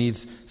about. He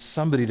needs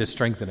somebody to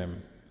strengthen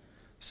him,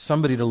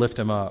 somebody to lift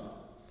him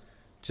up,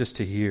 just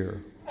to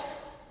hear.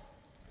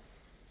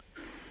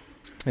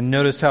 And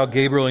notice how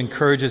Gabriel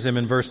encourages him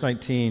in verse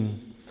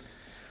 19.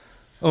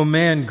 O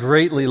man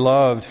greatly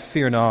loved,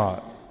 fear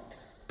not.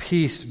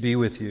 Peace be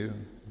with you.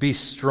 Be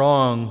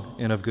strong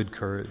and of good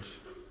courage.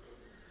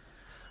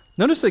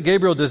 Notice that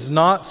Gabriel does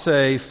not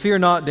say, fear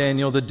not,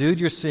 Daniel, the dude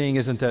you're seeing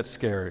isn't that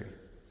scary.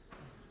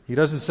 He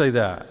doesn't say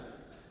that.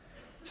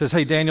 He says,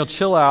 hey, Daniel,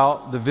 chill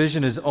out. The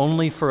vision is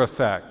only for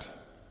effect,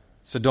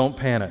 so don't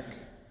panic.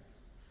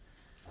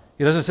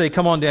 He doesn't say,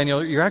 come on,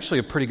 Daniel, you're actually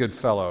a pretty good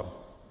fellow.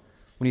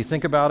 When you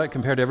think about it,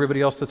 compared to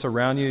everybody else that's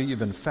around you, you've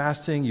been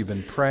fasting, you've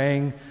been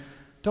praying.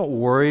 Don't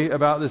worry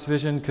about this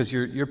vision because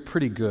you're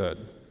pretty good.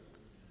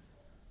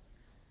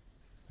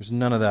 There's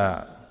none of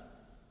that.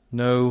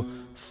 No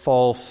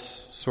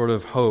false sort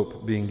of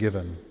hope being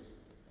given.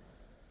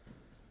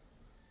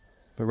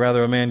 But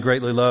rather, a man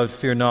greatly loved,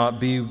 fear not,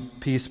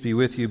 peace be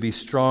with you, be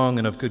strong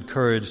and of good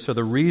courage. So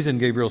the reason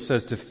Gabriel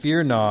says to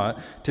fear not,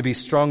 to be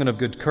strong and of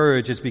good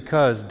courage, is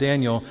because,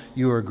 Daniel,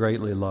 you are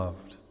greatly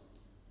loved.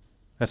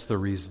 That's the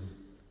reason.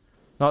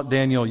 Not,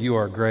 Daniel, you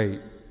are great.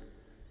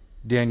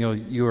 Daniel,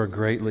 you are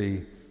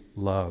greatly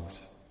loved.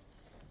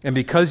 And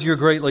because you're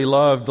greatly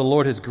loved, the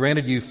Lord has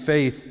granted you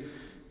faith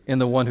in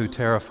the one who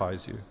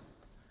terrifies you.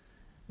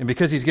 And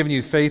because he's given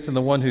you faith in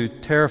the one who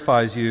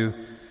terrifies you,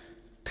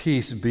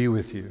 peace be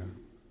with you.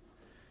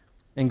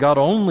 And God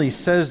only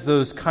says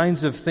those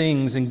kinds of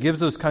things and gives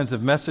those kinds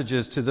of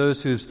messages to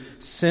those whose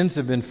sins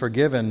have been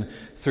forgiven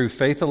through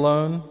faith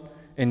alone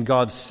and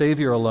God's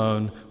Savior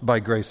alone by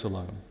grace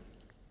alone.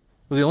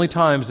 Well, the only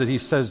times that he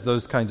says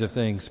those kinds of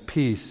things,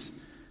 peace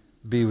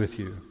be with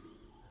you.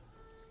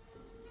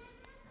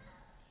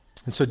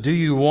 And so do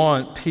you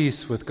want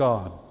peace with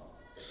God?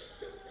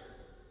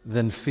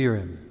 Then fear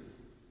him.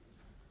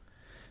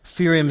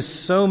 Fear him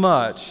so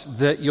much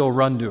that you'll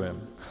run to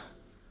him.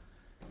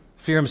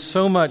 Fear him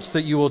so much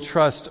that you will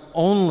trust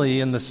only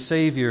in the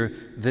Savior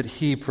that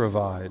he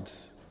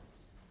provides,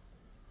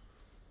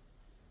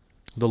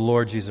 the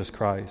Lord Jesus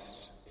Christ.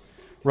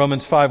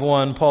 Romans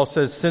 5:1, Paul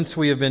says, since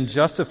we have been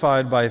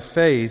justified by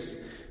faith,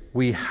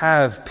 we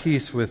have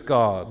peace with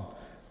God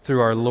through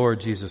our Lord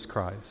Jesus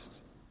Christ.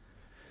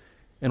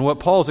 And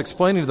what Paul's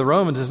explaining to the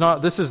Romans is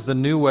not, this is the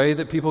new way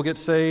that people get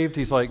saved.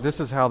 He's like,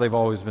 this is how they've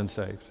always been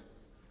saved.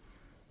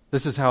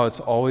 This is how it's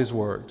always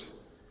worked.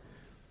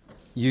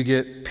 You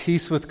get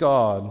peace with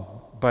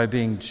God by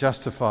being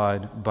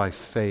justified by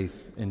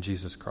faith in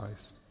Jesus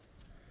Christ.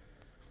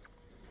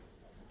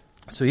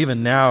 So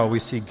even now we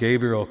see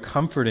Gabriel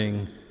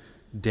comforting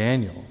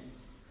Daniel,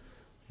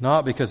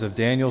 not because of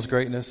Daniel's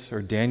greatness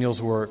or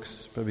Daniel's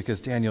works, but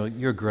because, Daniel,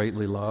 you're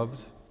greatly loved.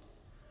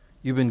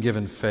 You've been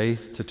given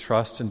faith to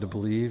trust and to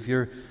believe.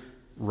 You're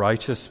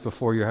righteous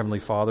before your Heavenly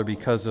Father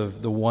because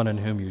of the one in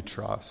whom you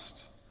trust.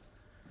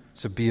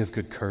 So be of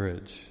good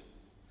courage.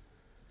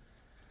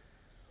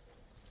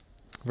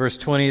 Verse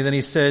 20, then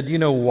he said, you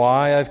know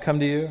why I've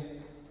come to you?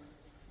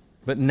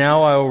 But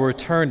now I will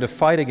return to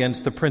fight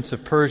against the prince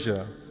of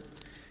Persia.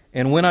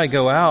 And when I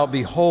go out,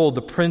 behold,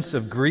 the prince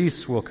of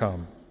Greece will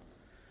come.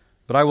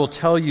 But I will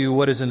tell you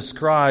what is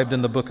inscribed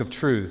in the book of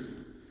truth.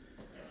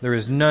 There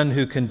is none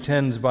who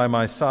contends by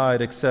my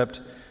side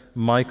except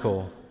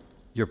Michael,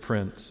 your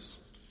prince.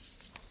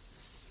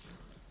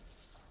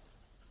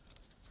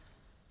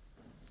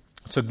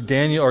 So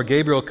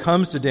Gabriel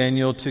comes to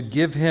Daniel to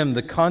give him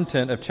the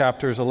content of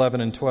chapters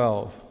 11 and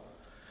 12,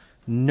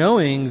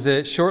 knowing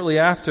that shortly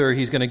after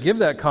he's going to give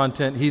that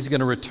content, he's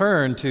going to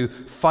return to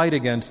fight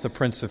against the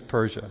prince of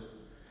Persia,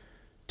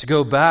 to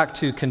go back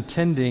to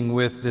contending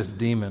with this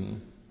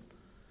demon.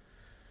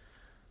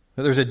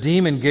 There's a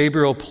demon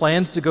Gabriel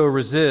plans to go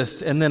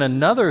resist, and then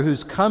another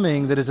who's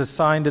coming that is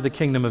assigned to the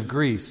kingdom of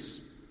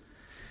Greece.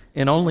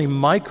 And only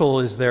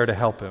Michael is there to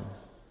help him.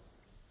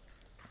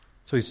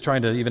 So he's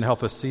trying to even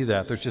help us see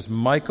that. There's just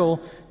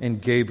Michael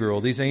and Gabriel,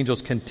 these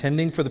angels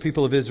contending for the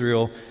people of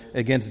Israel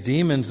against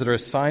demons that are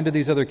assigned to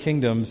these other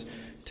kingdoms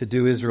to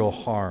do Israel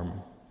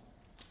harm.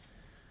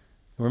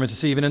 We're meant to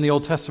see even in the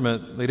Old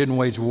Testament, they didn't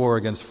wage war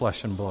against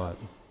flesh and blood.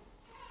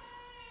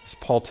 As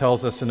Paul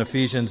tells us in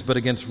Ephesians, but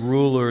against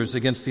rulers,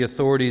 against the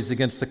authorities,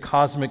 against the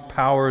cosmic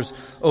powers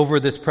over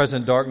this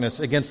present darkness,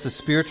 against the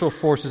spiritual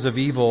forces of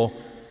evil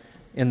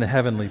in the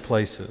heavenly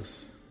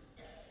places.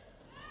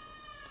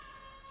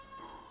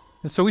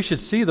 And so we should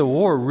see the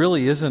war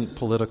really isn't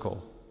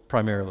political,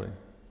 primarily.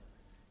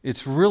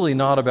 It's really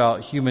not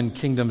about human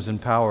kingdoms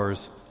and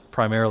powers,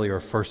 primarily or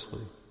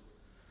firstly.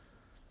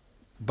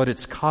 But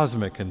it's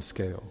cosmic in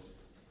scale.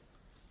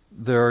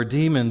 There are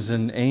demons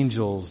and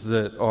angels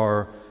that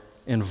are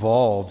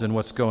involved in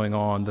what's going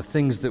on. The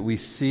things that we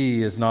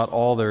see is not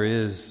all there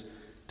is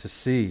to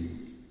see.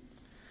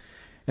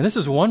 And this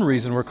is one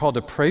reason we're called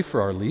to pray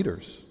for our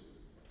leaders,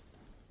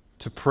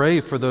 to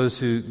pray for those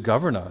who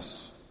govern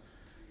us.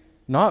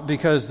 Not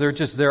because they're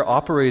just there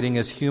operating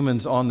as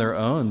humans on their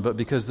own, but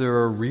because there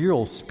are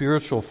real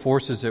spiritual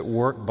forces at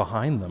work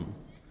behind them,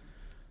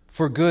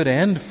 for good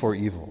and for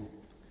evil.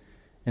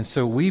 And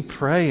so we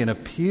pray and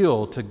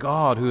appeal to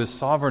God, who is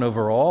sovereign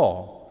over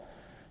all,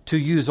 to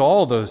use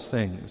all those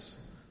things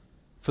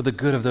for the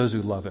good of those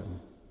who love Him,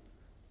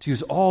 to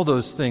use all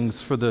those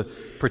things for the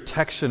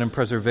protection and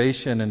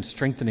preservation and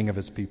strengthening of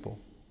His people.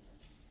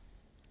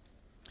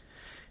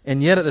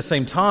 And yet at the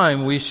same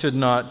time, we should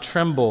not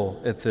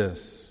tremble at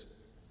this.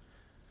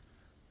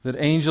 That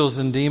angels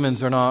and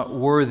demons are not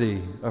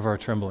worthy of our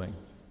trembling.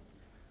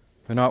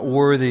 They're not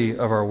worthy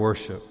of our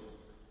worship.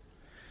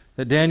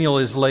 That Daniel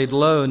is laid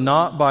low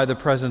not by the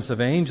presence of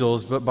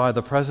angels, but by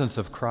the presence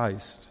of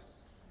Christ,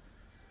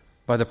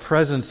 by the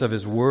presence of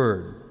His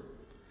Word.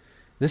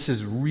 This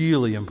is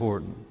really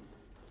important.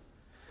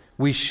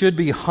 We should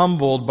be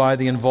humbled by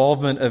the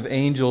involvement of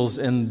angels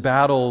in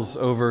battles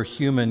over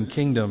human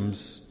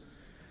kingdoms.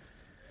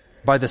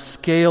 By the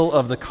scale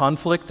of the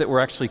conflict that we're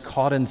actually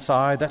caught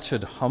inside, that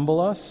should humble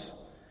us.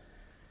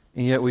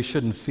 And yet we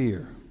shouldn't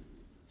fear.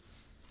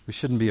 We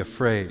shouldn't be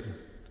afraid.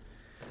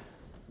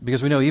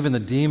 Because we know even the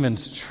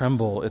demons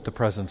tremble at the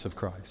presence of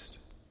Christ.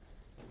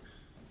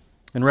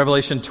 In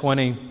Revelation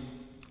 20,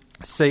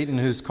 Satan,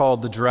 who's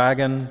called the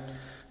dragon,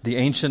 the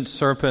ancient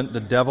serpent, the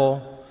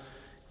devil,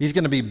 he's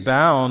going to be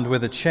bound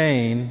with a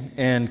chain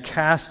and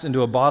cast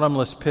into a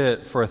bottomless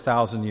pit for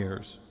 1,000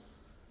 years.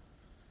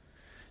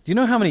 Do you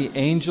know how many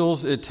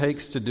angels it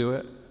takes to do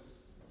it?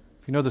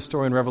 If you know the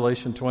story in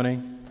Revelation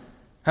 20,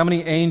 how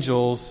many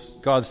angels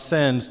God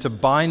sends to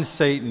bind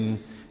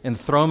Satan and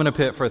throw him in a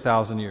pit for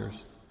 1,000 years?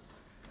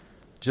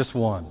 Just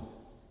one.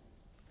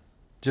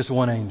 Just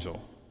one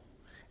angel.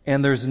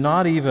 And there's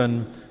not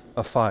even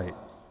a fight.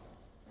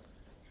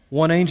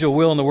 One angel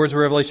will, in the words of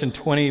Revelation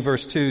 20,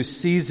 verse 2,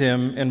 seize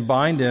him and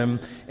bind him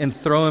and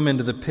throw him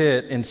into the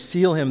pit and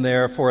seal him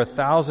there for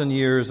 1,000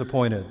 years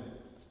appointed.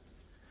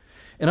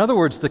 In other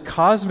words, the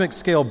cosmic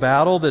scale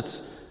battle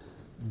that's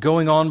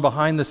going on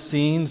behind the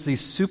scenes,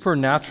 these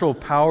supernatural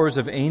powers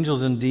of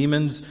angels and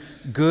demons,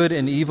 good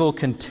and evil,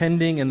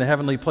 contending in the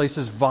heavenly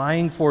places,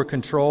 vying for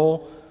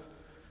control,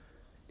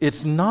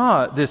 it's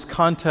not this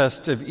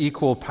contest of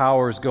equal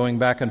powers going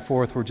back and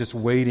forth. We're just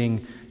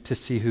waiting to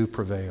see who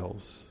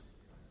prevails.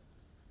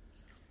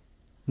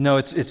 No,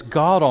 it's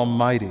God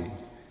Almighty,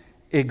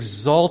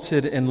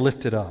 exalted and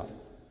lifted up,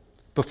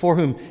 before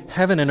whom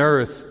heaven and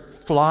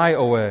earth fly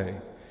away,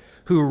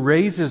 who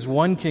raises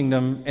one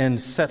kingdom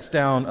and sets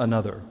down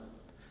another,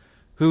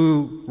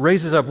 who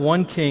raises up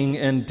one king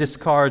and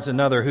discards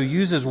another, who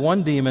uses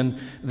one demon,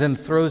 then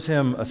throws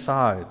him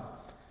aside,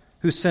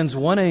 who sends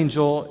one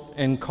angel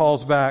and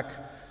calls back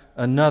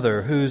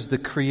another, who's the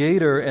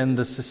creator and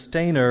the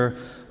sustainer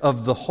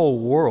of the whole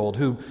world,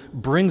 who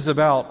brings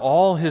about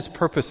all His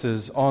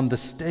purposes on the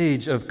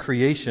stage of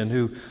creation,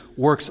 who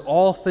works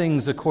all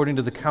things according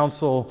to the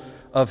counsel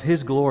of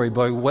His glory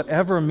by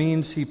whatever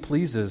means He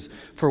pleases,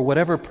 for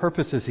whatever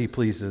purposes He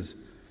pleases,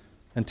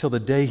 until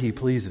the day He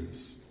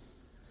pleases.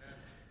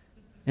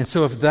 And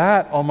so if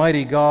that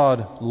Almighty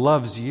God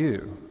loves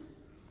you,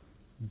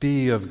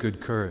 be of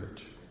good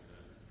courage.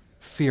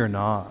 Fear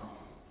not.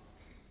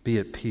 Be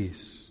at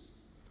peace.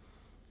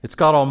 It's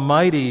God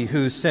Almighty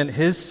who sent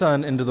His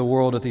Son into the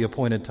world at the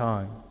appointed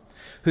time,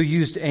 who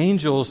used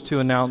angels to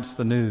announce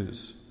the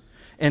news,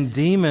 and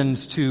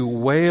demons to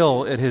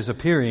wail at His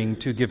appearing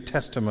to give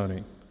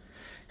testimony,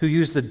 who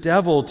used the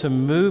devil to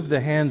move the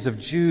hands of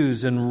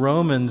Jews and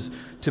Romans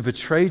to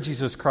betray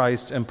Jesus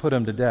Christ and put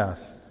Him to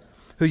death,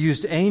 who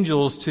used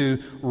angels to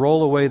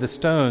roll away the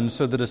stones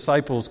so the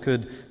disciples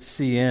could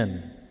see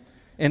in,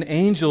 and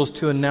angels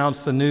to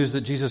announce the news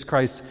that Jesus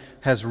Christ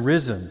has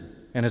risen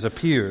and has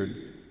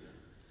appeared,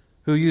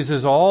 who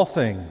uses all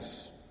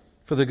things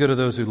for the good of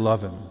those who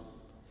love Him,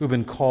 who've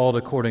been called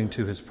according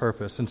to His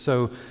purpose. And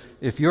so,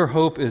 if your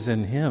hope is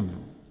in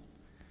Him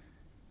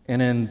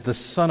and in the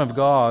Son of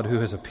God who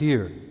has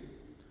appeared,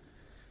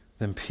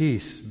 then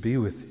peace be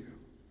with you.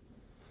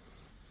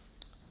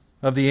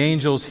 Of the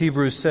angels,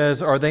 Hebrews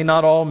says, are they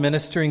not all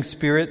ministering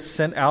spirits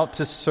sent out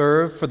to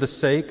serve for the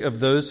sake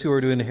of those who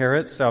are to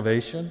inherit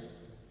salvation?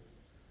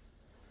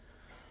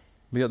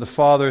 But yet the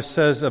Father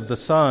says of the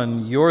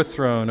Son, your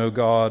throne, O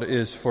God,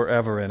 is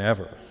forever and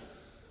ever.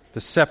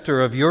 The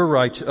scepter of your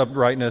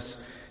uprightness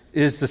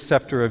is the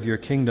scepter of your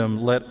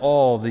kingdom. Let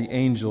all the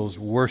angels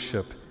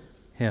worship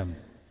him.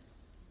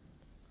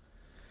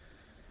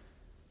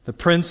 The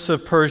prince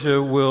of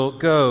Persia will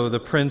go, the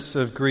prince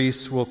of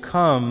Greece will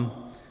come,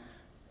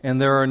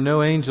 and there are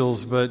no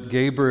angels but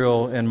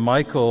Gabriel and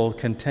Michael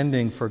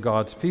contending for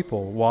God's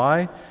people.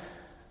 Why?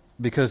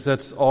 Because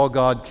that's all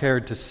God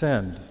cared to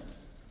send.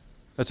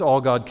 That's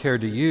all God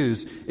cared to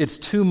use. It's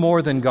two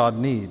more than God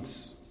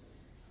needs.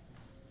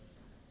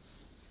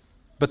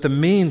 But the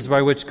means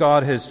by which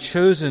God has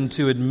chosen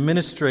to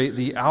administrate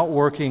the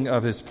outworking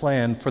of his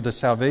plan for the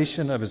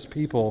salvation of his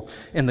people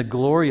and the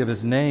glory of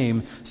his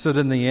name, so that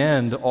in the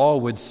end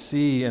all would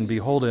see and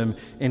behold him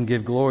and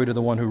give glory to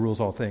the one who rules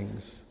all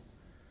things.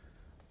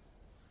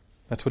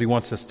 That's what he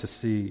wants us to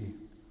see.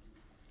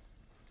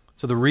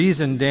 So the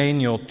reason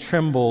Daniel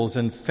trembles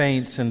and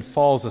faints and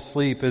falls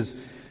asleep is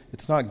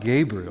it's not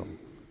Gabriel.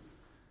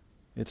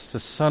 It's the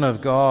Son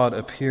of God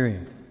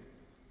appearing,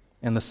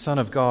 and the Son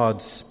of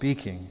God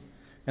speaking,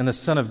 and the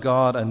Son of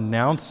God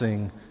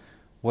announcing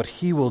what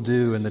he will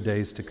do in the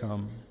days to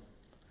come.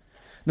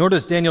 Nor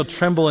does Daniel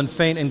tremble and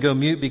faint and go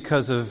mute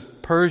because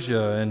of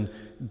Persia and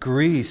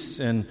Greece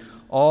and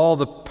all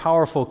the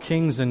powerful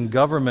kings and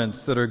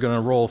governments that are going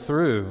to roll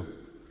through.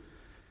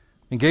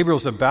 And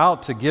Gabriel's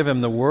about to give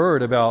him the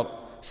word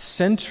about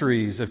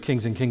centuries of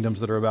kings and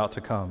kingdoms that are about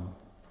to come.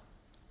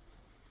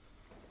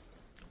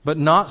 But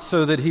not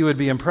so that he would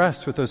be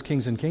impressed with those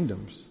kings and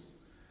kingdoms,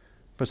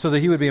 but so that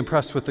he would be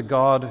impressed with the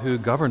God who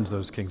governs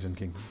those kings and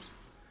kingdoms.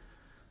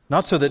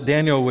 Not so that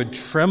Daniel would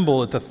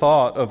tremble at the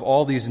thought of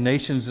all these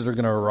nations that are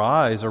going to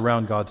arise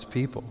around God's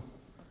people,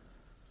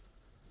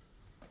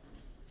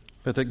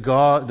 but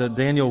that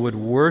Daniel would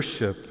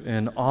worship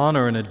and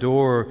honor and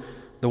adore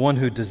the one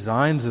who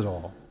designs it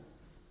all,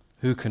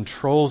 who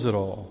controls it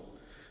all,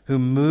 who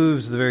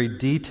moves the very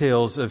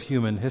details of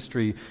human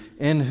history,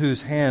 in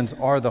whose hands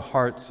are the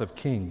hearts of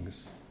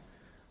kings,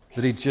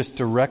 that he just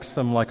directs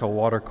them like a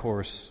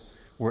watercourse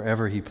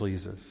wherever he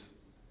pleases.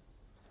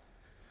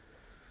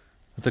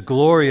 The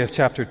glory of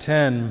chapter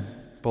 10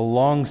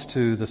 belongs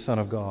to the Son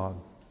of God.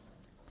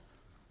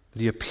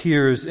 That he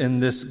appears in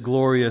this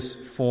glorious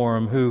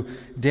form, who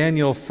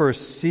Daniel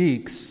first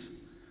seeks,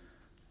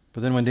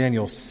 but then when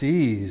Daniel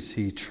sees,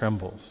 he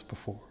trembles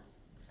before.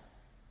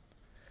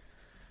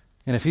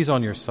 And if he's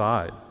on your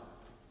side,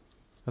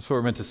 that's what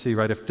we're meant to see,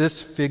 right? If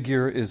this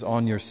figure is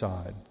on your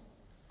side,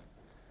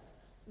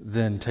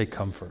 then take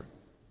comfort.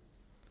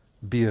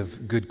 Be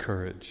of good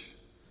courage.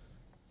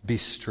 Be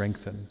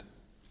strengthened.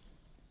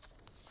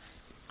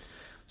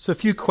 So a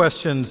few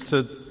questions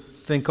to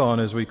think on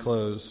as we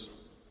close.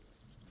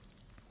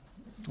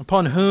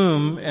 Upon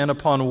whom and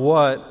upon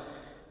what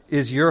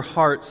is your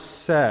heart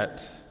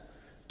set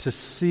to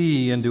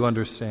see and to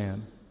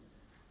understand?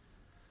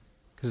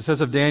 Because it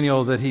says of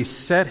Daniel that he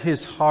set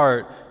his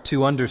heart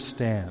to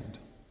understand,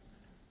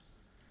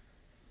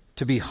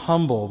 to be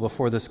humble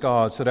before this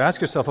God. So to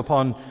ask yourself,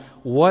 upon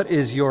what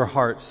is your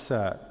heart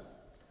set?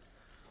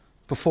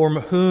 Before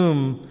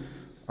whom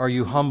are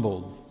you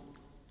humbled?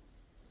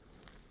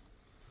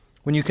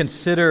 When you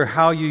consider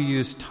how you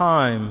use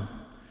time,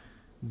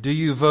 do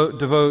you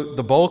devote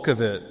the bulk of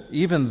it,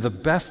 even the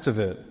best of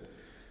it,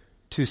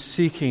 to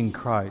seeking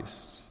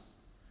Christ,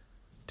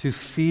 to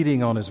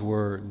feeding on his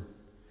word,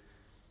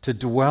 to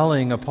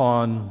dwelling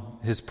upon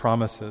his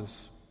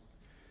promises?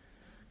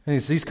 And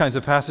it's these kinds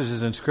of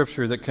passages in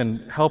Scripture that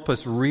can help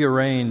us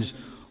rearrange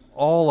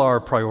all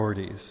our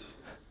priorities,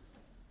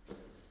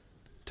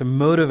 to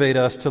motivate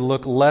us to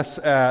look less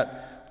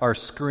at our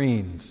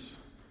screens,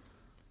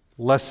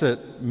 less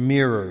at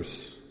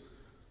mirrors,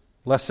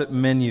 less at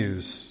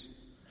menus,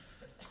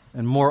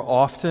 and more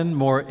often,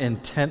 more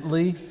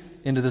intently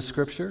into the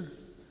Scripture.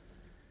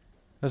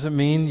 Doesn't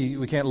mean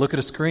we can't look at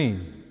a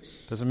screen.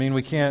 Doesn't mean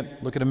we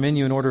can't look at a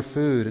menu and order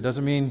food. It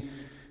doesn't mean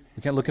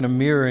we can't look in a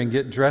mirror and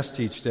get dressed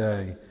each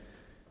day.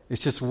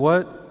 It's just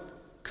what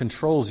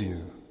controls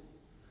you.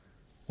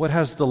 What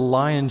has the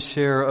lion's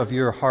share of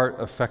your heart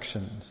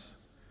affections?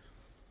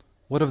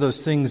 What of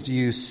those things do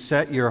you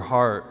set your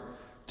heart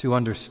to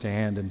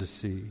understand and to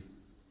see?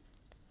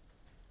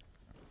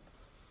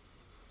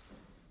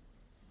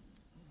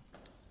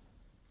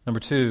 Number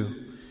 2,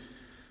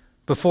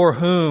 before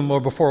whom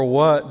or before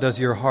what does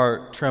your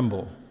heart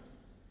tremble?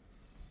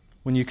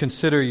 When you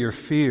consider your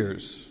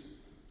fears,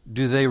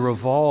 do they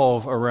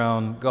revolve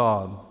around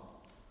God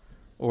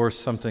or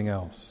something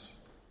else?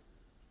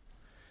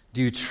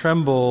 Do you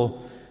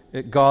tremble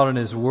at God and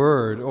his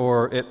word,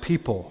 or at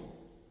people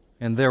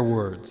and their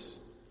words?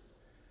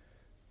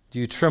 Do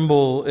you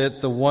tremble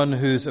at the one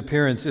whose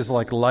appearance is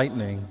like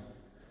lightning?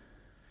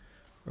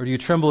 Or do you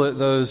tremble at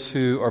those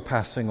who are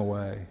passing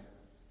away?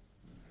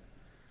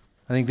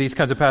 I think these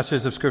kinds of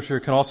passages of Scripture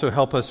can also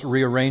help us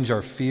rearrange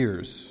our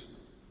fears.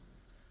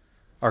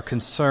 our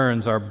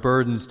concerns, our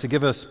burdens, to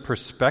give us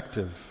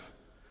perspective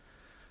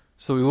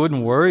so we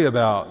wouldn't worry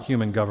about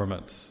human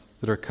governments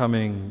that are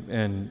coming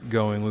and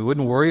going. We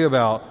wouldn't worry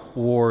about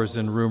wars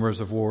and rumors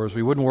of wars.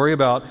 We wouldn't worry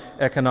about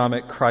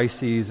economic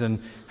crises and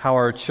how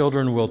our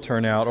children will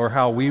turn out or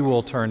how we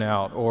will turn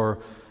out or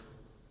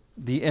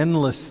the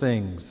endless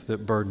things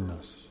that burden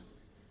us.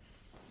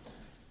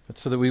 But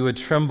so that we would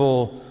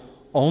tremble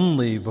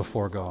only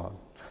before God,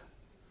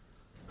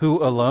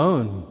 who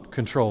alone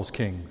controls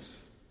kings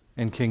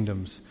and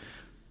kingdoms,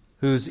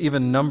 who's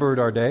even numbered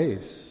our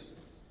days,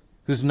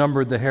 who's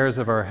numbered the hairs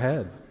of our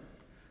head,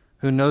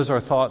 who knows our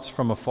thoughts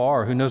from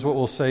afar, who knows what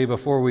we'll say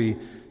before we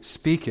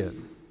speak it.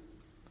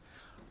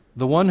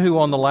 The one who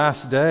on the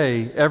last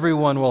day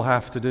everyone will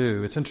have to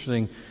do. It's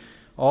interesting,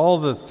 all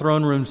the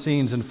throne room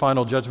scenes and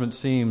final judgment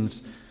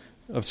scenes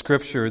of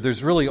Scripture,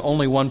 there's really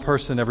only one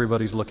person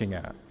everybody's looking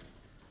at,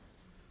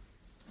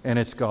 and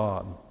it's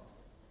God.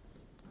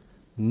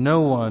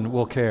 No one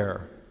will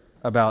care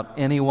about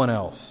anyone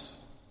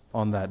else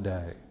on that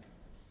day.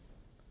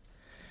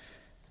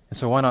 And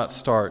so why not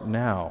start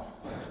now?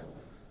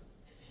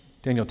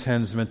 Daniel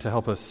 10 is meant to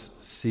help us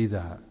see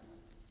that.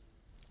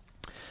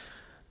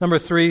 Number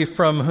 3,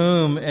 from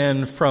whom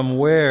and from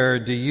where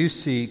do you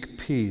seek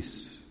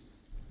peace?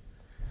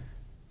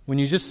 When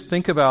you just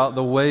think about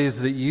the ways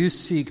that you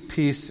seek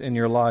peace in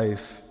your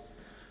life,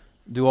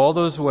 do all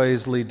those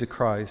ways lead to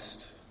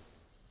Christ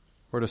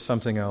or to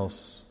something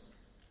else?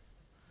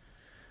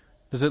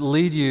 Does it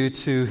lead you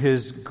to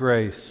His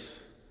grace,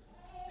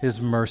 His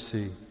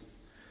mercy,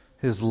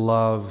 His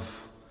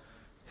love,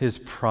 His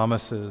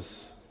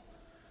promises?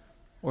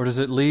 Or does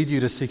it lead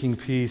you to seeking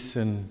peace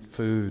in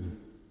food,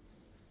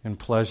 in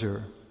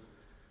pleasure,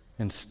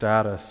 in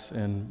status,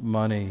 in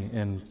money,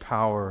 in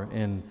power,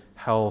 in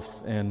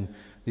health, in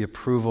the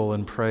approval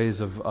and praise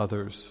of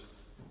others?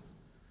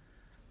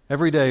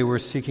 Every day we're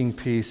seeking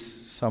peace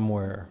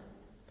somewhere.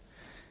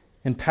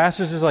 And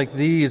passages like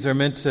these are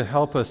meant to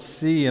help us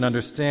see and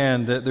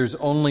understand that there's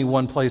only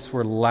one place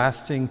where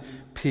lasting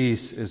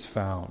peace is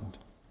found: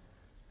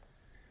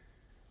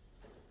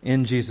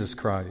 in Jesus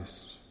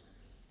Christ.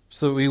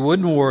 So that we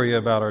wouldn't worry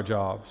about our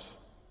jobs,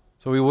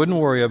 so we wouldn't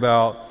worry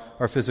about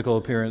our physical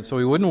appearance, so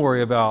we wouldn't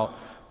worry about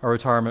our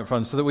retirement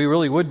funds, so that we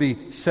really would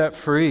be set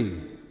free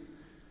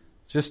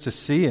just to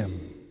see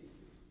Him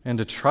and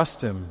to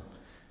trust Him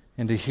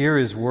and to hear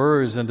His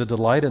words and to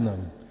delight in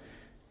them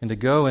and to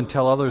go and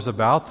tell others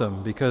about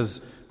them,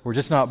 because we're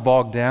just not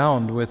bogged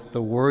down with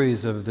the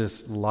worries of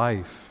this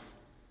life.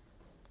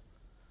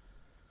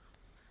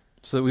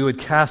 So that we would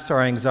cast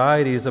our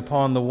anxieties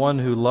upon the one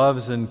who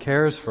loves and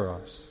cares for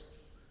us,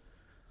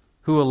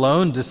 who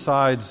alone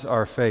decides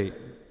our fate,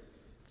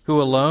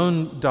 who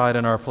alone died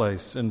in our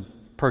place and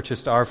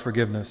purchased our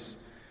forgiveness,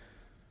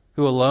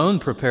 who alone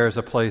prepares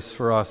a place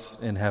for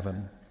us in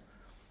heaven,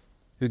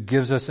 who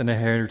gives us an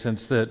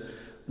inheritance that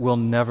will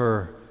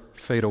never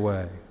fade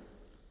away.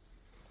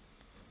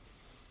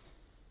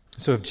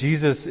 So if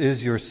Jesus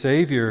is your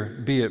Savior,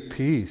 be at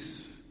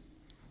peace.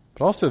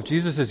 But also if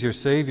Jesus is your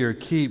Savior,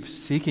 keep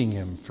seeking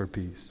Him for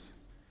peace.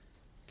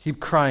 Keep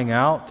crying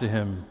out to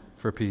Him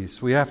for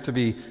peace. We have to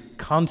be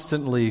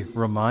constantly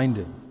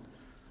reminded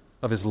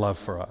of His love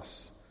for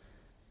us,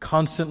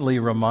 constantly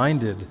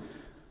reminded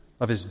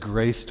of His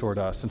grace toward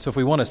us. And so if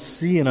we want to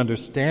see and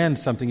understand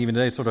something even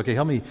today, it's sort of, okay,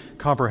 help me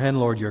comprehend,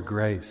 Lord, your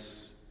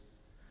grace.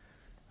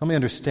 Help me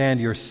understand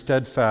your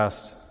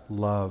steadfast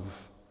love.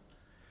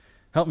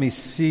 Help me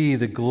see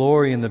the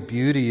glory and the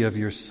beauty of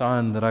your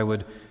Son, that I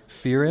would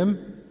fear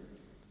Him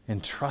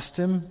and trust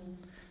Him,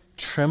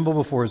 tremble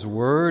before His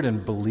word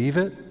and believe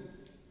it.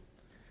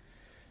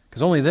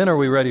 Because only then are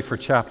we ready for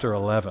chapter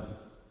 11.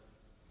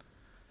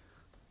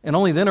 And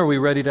only then are we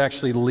ready to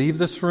actually leave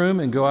this room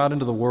and go out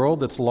into the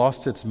world that's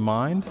lost its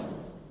mind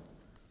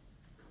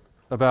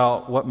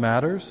about what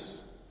matters,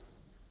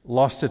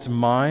 lost its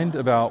mind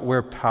about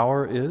where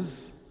power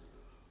is,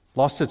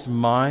 lost its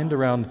mind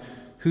around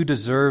who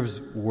deserves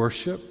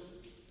worship.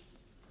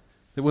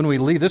 That when we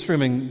leave this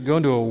room and go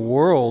into a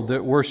world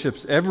that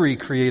worships every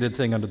created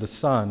thing under the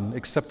sun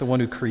except the one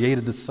who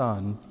created the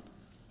sun,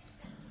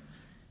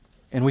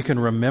 and we can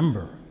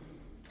remember,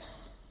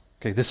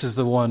 okay, this is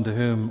the one to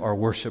whom our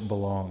worship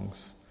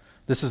belongs.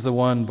 This is the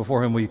one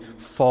before whom we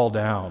fall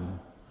down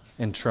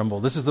and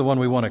tremble. This is the one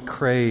we want to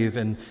crave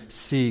and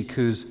seek,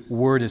 whose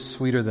word is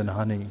sweeter than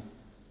honey.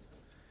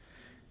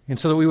 And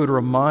so that we would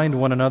remind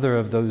one another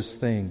of those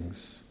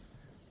things,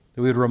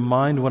 that we would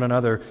remind one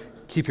another,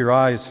 keep your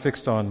eyes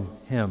fixed on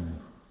Him.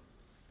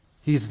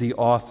 He's the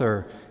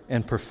author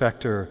and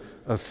perfecter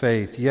of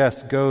faith.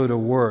 Yes, go to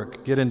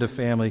work, get into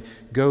family,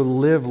 go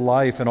live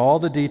life and all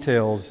the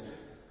details,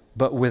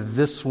 but with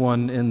this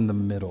one in the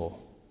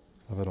middle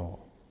of it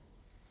all.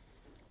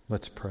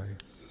 Let's pray.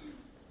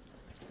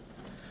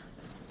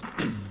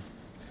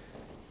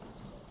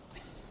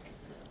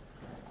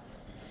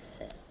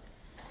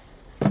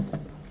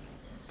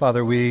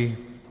 Father, we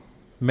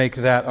make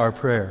that our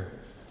prayer,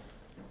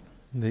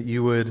 that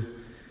you would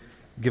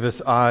give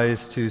us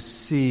eyes to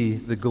see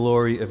the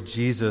glory of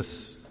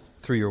Jesus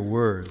through your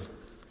word,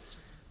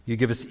 You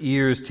give us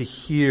ears to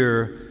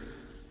hear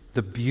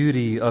the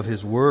beauty of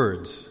his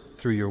words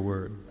through your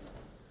word.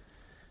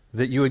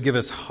 That you would give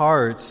us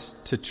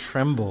hearts to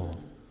tremble,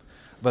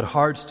 but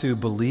hearts to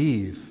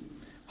believe,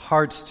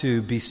 hearts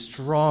to be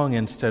strong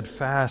and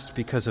steadfast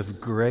because of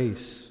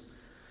grace,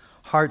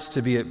 hearts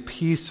to be at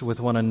peace with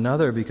one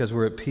another because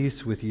we're at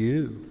peace with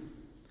you.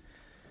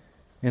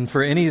 And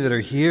for any that are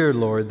here,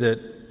 Lord,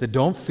 that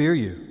don't fear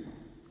you,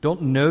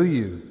 don't know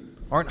you,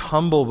 aren't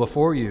humble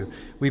before you,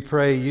 we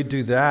pray you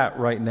do that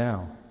right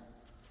now.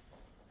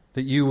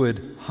 That you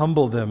would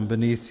humble them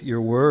beneath your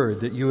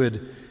word, that you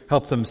would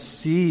help them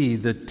see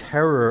the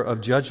terror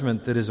of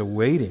judgment that is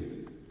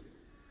awaiting,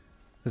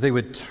 that they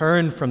would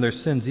turn from their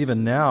sins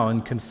even now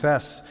and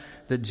confess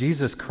that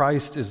Jesus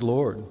Christ is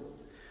Lord,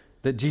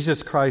 that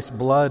Jesus Christ's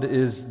blood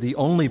is the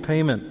only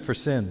payment for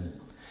sin,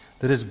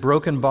 that his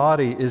broken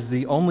body is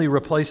the only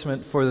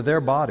replacement for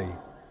their body,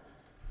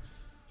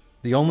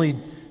 the only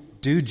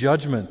due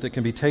judgment that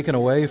can be taken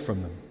away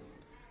from them,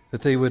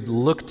 that they would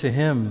look to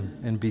him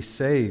and be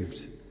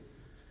saved.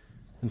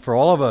 And for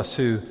all of us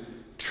who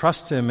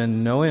trust him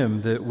and know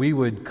him, that we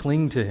would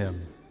cling to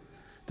him,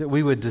 that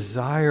we would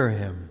desire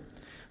him,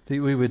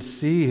 that we would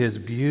see his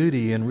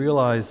beauty and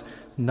realize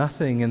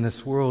nothing in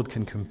this world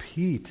can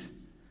compete,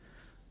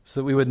 so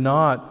that we would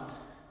not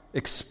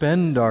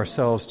expend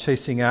ourselves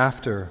chasing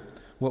after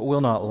what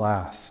will not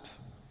last,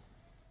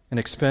 and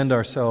expend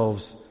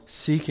ourselves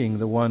seeking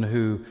the one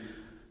who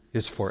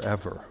is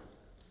forever.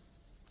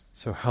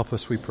 So help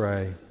us, we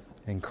pray,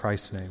 in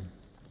Christ's name.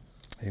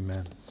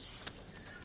 Amen.